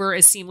switch over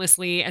as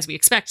seamlessly as we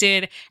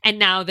expected. And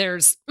now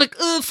there's like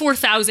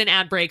 4,000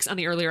 ad breaks on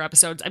the earlier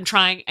episodes.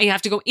 I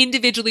have to go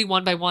individually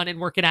one by one and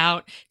work it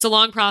out. It's a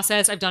long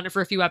process. I've done it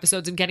for a few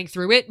episodes and getting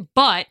through it,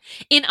 but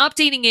in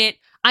updating it,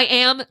 I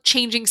am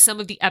changing some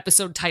of the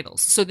episode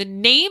titles. So the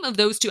name of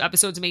those 2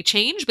 episodes may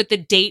change, but the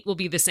date will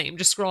be the same.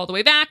 Just scroll all the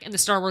way back and the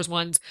Star Wars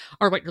ones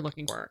are what you're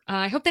looking for.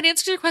 I hope that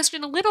answers your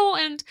question a little,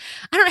 and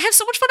I have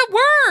so much fun at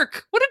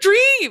work. What a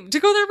dream to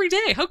go there every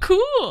day. How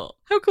cool.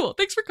 How cool.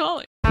 Thanks for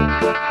calling.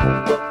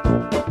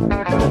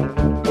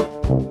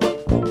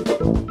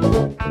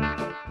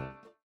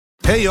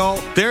 Hey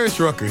y'all, Darius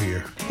Rucker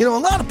here. A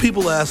lot of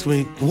people ask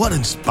me, what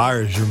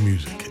inspires your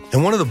music?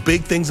 And one of the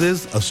big things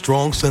is a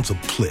strong sense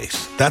of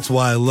place. That's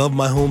why I love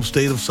my home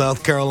state of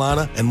South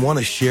Carolina and want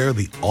to share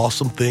the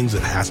awesome things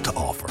it has to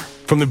offer.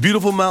 From the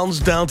beautiful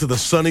mountains down to the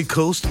sunny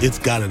coast, it's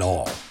got it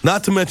all.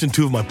 Not to mention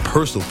 2 of my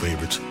personal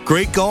favorites,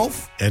 great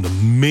golf and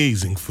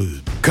amazing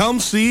food. Come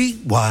see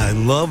why I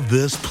love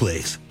this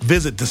place.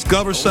 Visit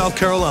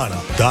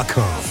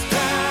discoversouthcarolina.com.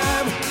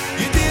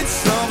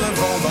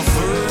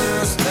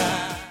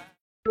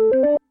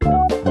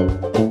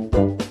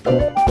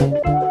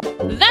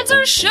 That's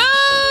our show!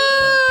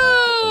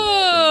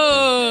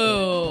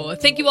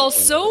 Thank you all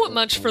so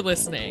much for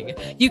listening.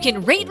 You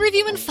can rate,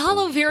 review, and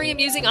follow Very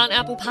Amusing on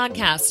Apple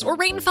Podcasts, or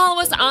rate and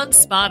follow us on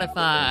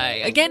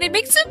Spotify. Again, it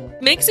makes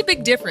a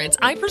big difference.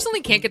 I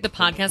personally can't get the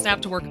podcast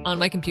app to work on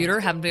my computer.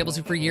 Haven't been able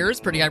to for years.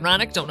 Pretty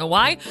ironic. Don't know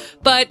why.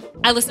 But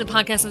I listen to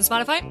podcasts on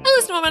Spotify. I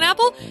listen to them on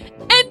Apple.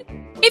 And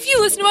if you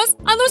listen to us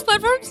on those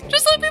platforms,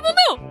 just let people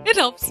know. It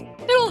helps.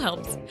 It all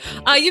helps.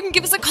 You can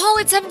give us a call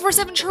at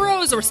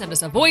 747-CHURROS or send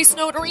us a voice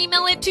note or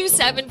email it to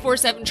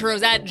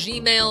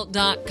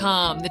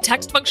 747churros@gmail.com. The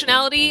text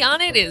functionality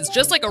on it is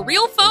just like a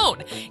real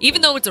phone,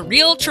 even though it's a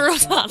real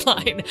churros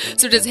hotline.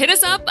 So just hit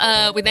us up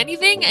with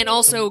anything, and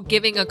also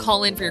giving a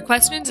call in for your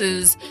questions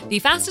is the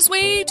fastest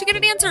way to get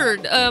it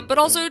answered. But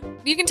also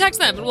you can text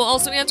them and we'll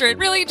also answer it.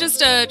 Really, just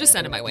send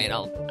it my way and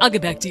I'll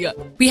get back to you.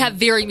 We have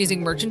Very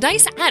Amusing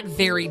merchandise at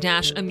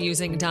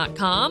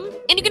very-amusing.com,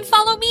 and you can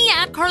follow me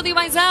at Carly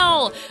Wiesel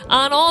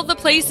on all the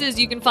places.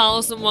 You can follow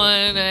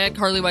someone at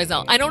Carly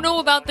Wiesel. I don't know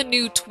about the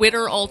new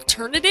Twitter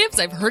alternatives.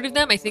 I've heard of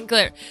them. I think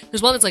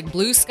there's one that's like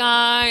Blue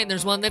Sky, and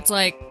there's one that's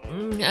like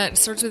it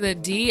starts with a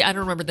D. I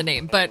don't remember the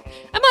name, but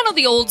I'm on all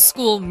the old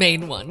school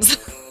main ones.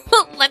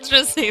 Let's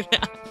just say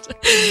that.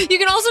 You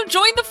can also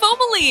join the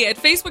Fomily at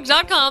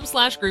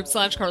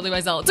facebook.com/group/Carly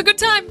Wiesel. It's a good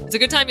time. It's a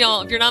good time,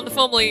 y'all. If you're not in the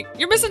Fomily,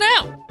 you're missing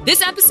out.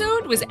 This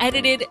episode was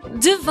edited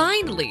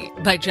divinely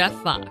by Jeff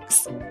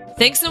Fox.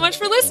 Thanks so much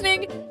for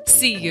listening.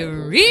 See you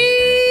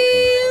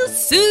real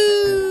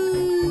soon.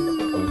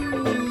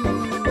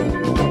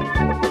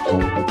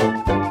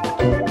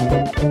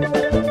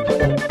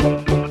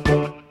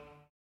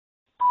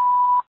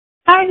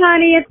 Hi,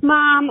 honey. It's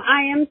Mom.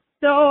 I am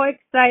so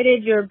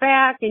excited you're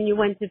back and you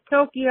went to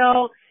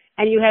Tokyo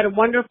and you had a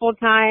wonderful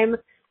time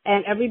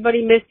and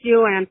everybody missed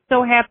you, and I'm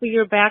so happy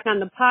you're back on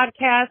the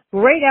podcast.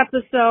 Great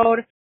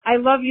episode. I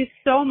love you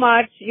so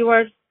much. You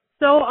are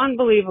so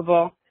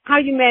unbelievable. How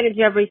you manage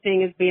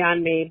everything is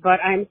beyond me, but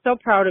I'm so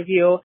proud of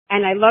you,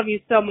 and I love you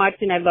so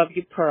much, and I love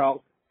you,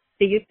 Pearl.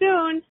 See you soon.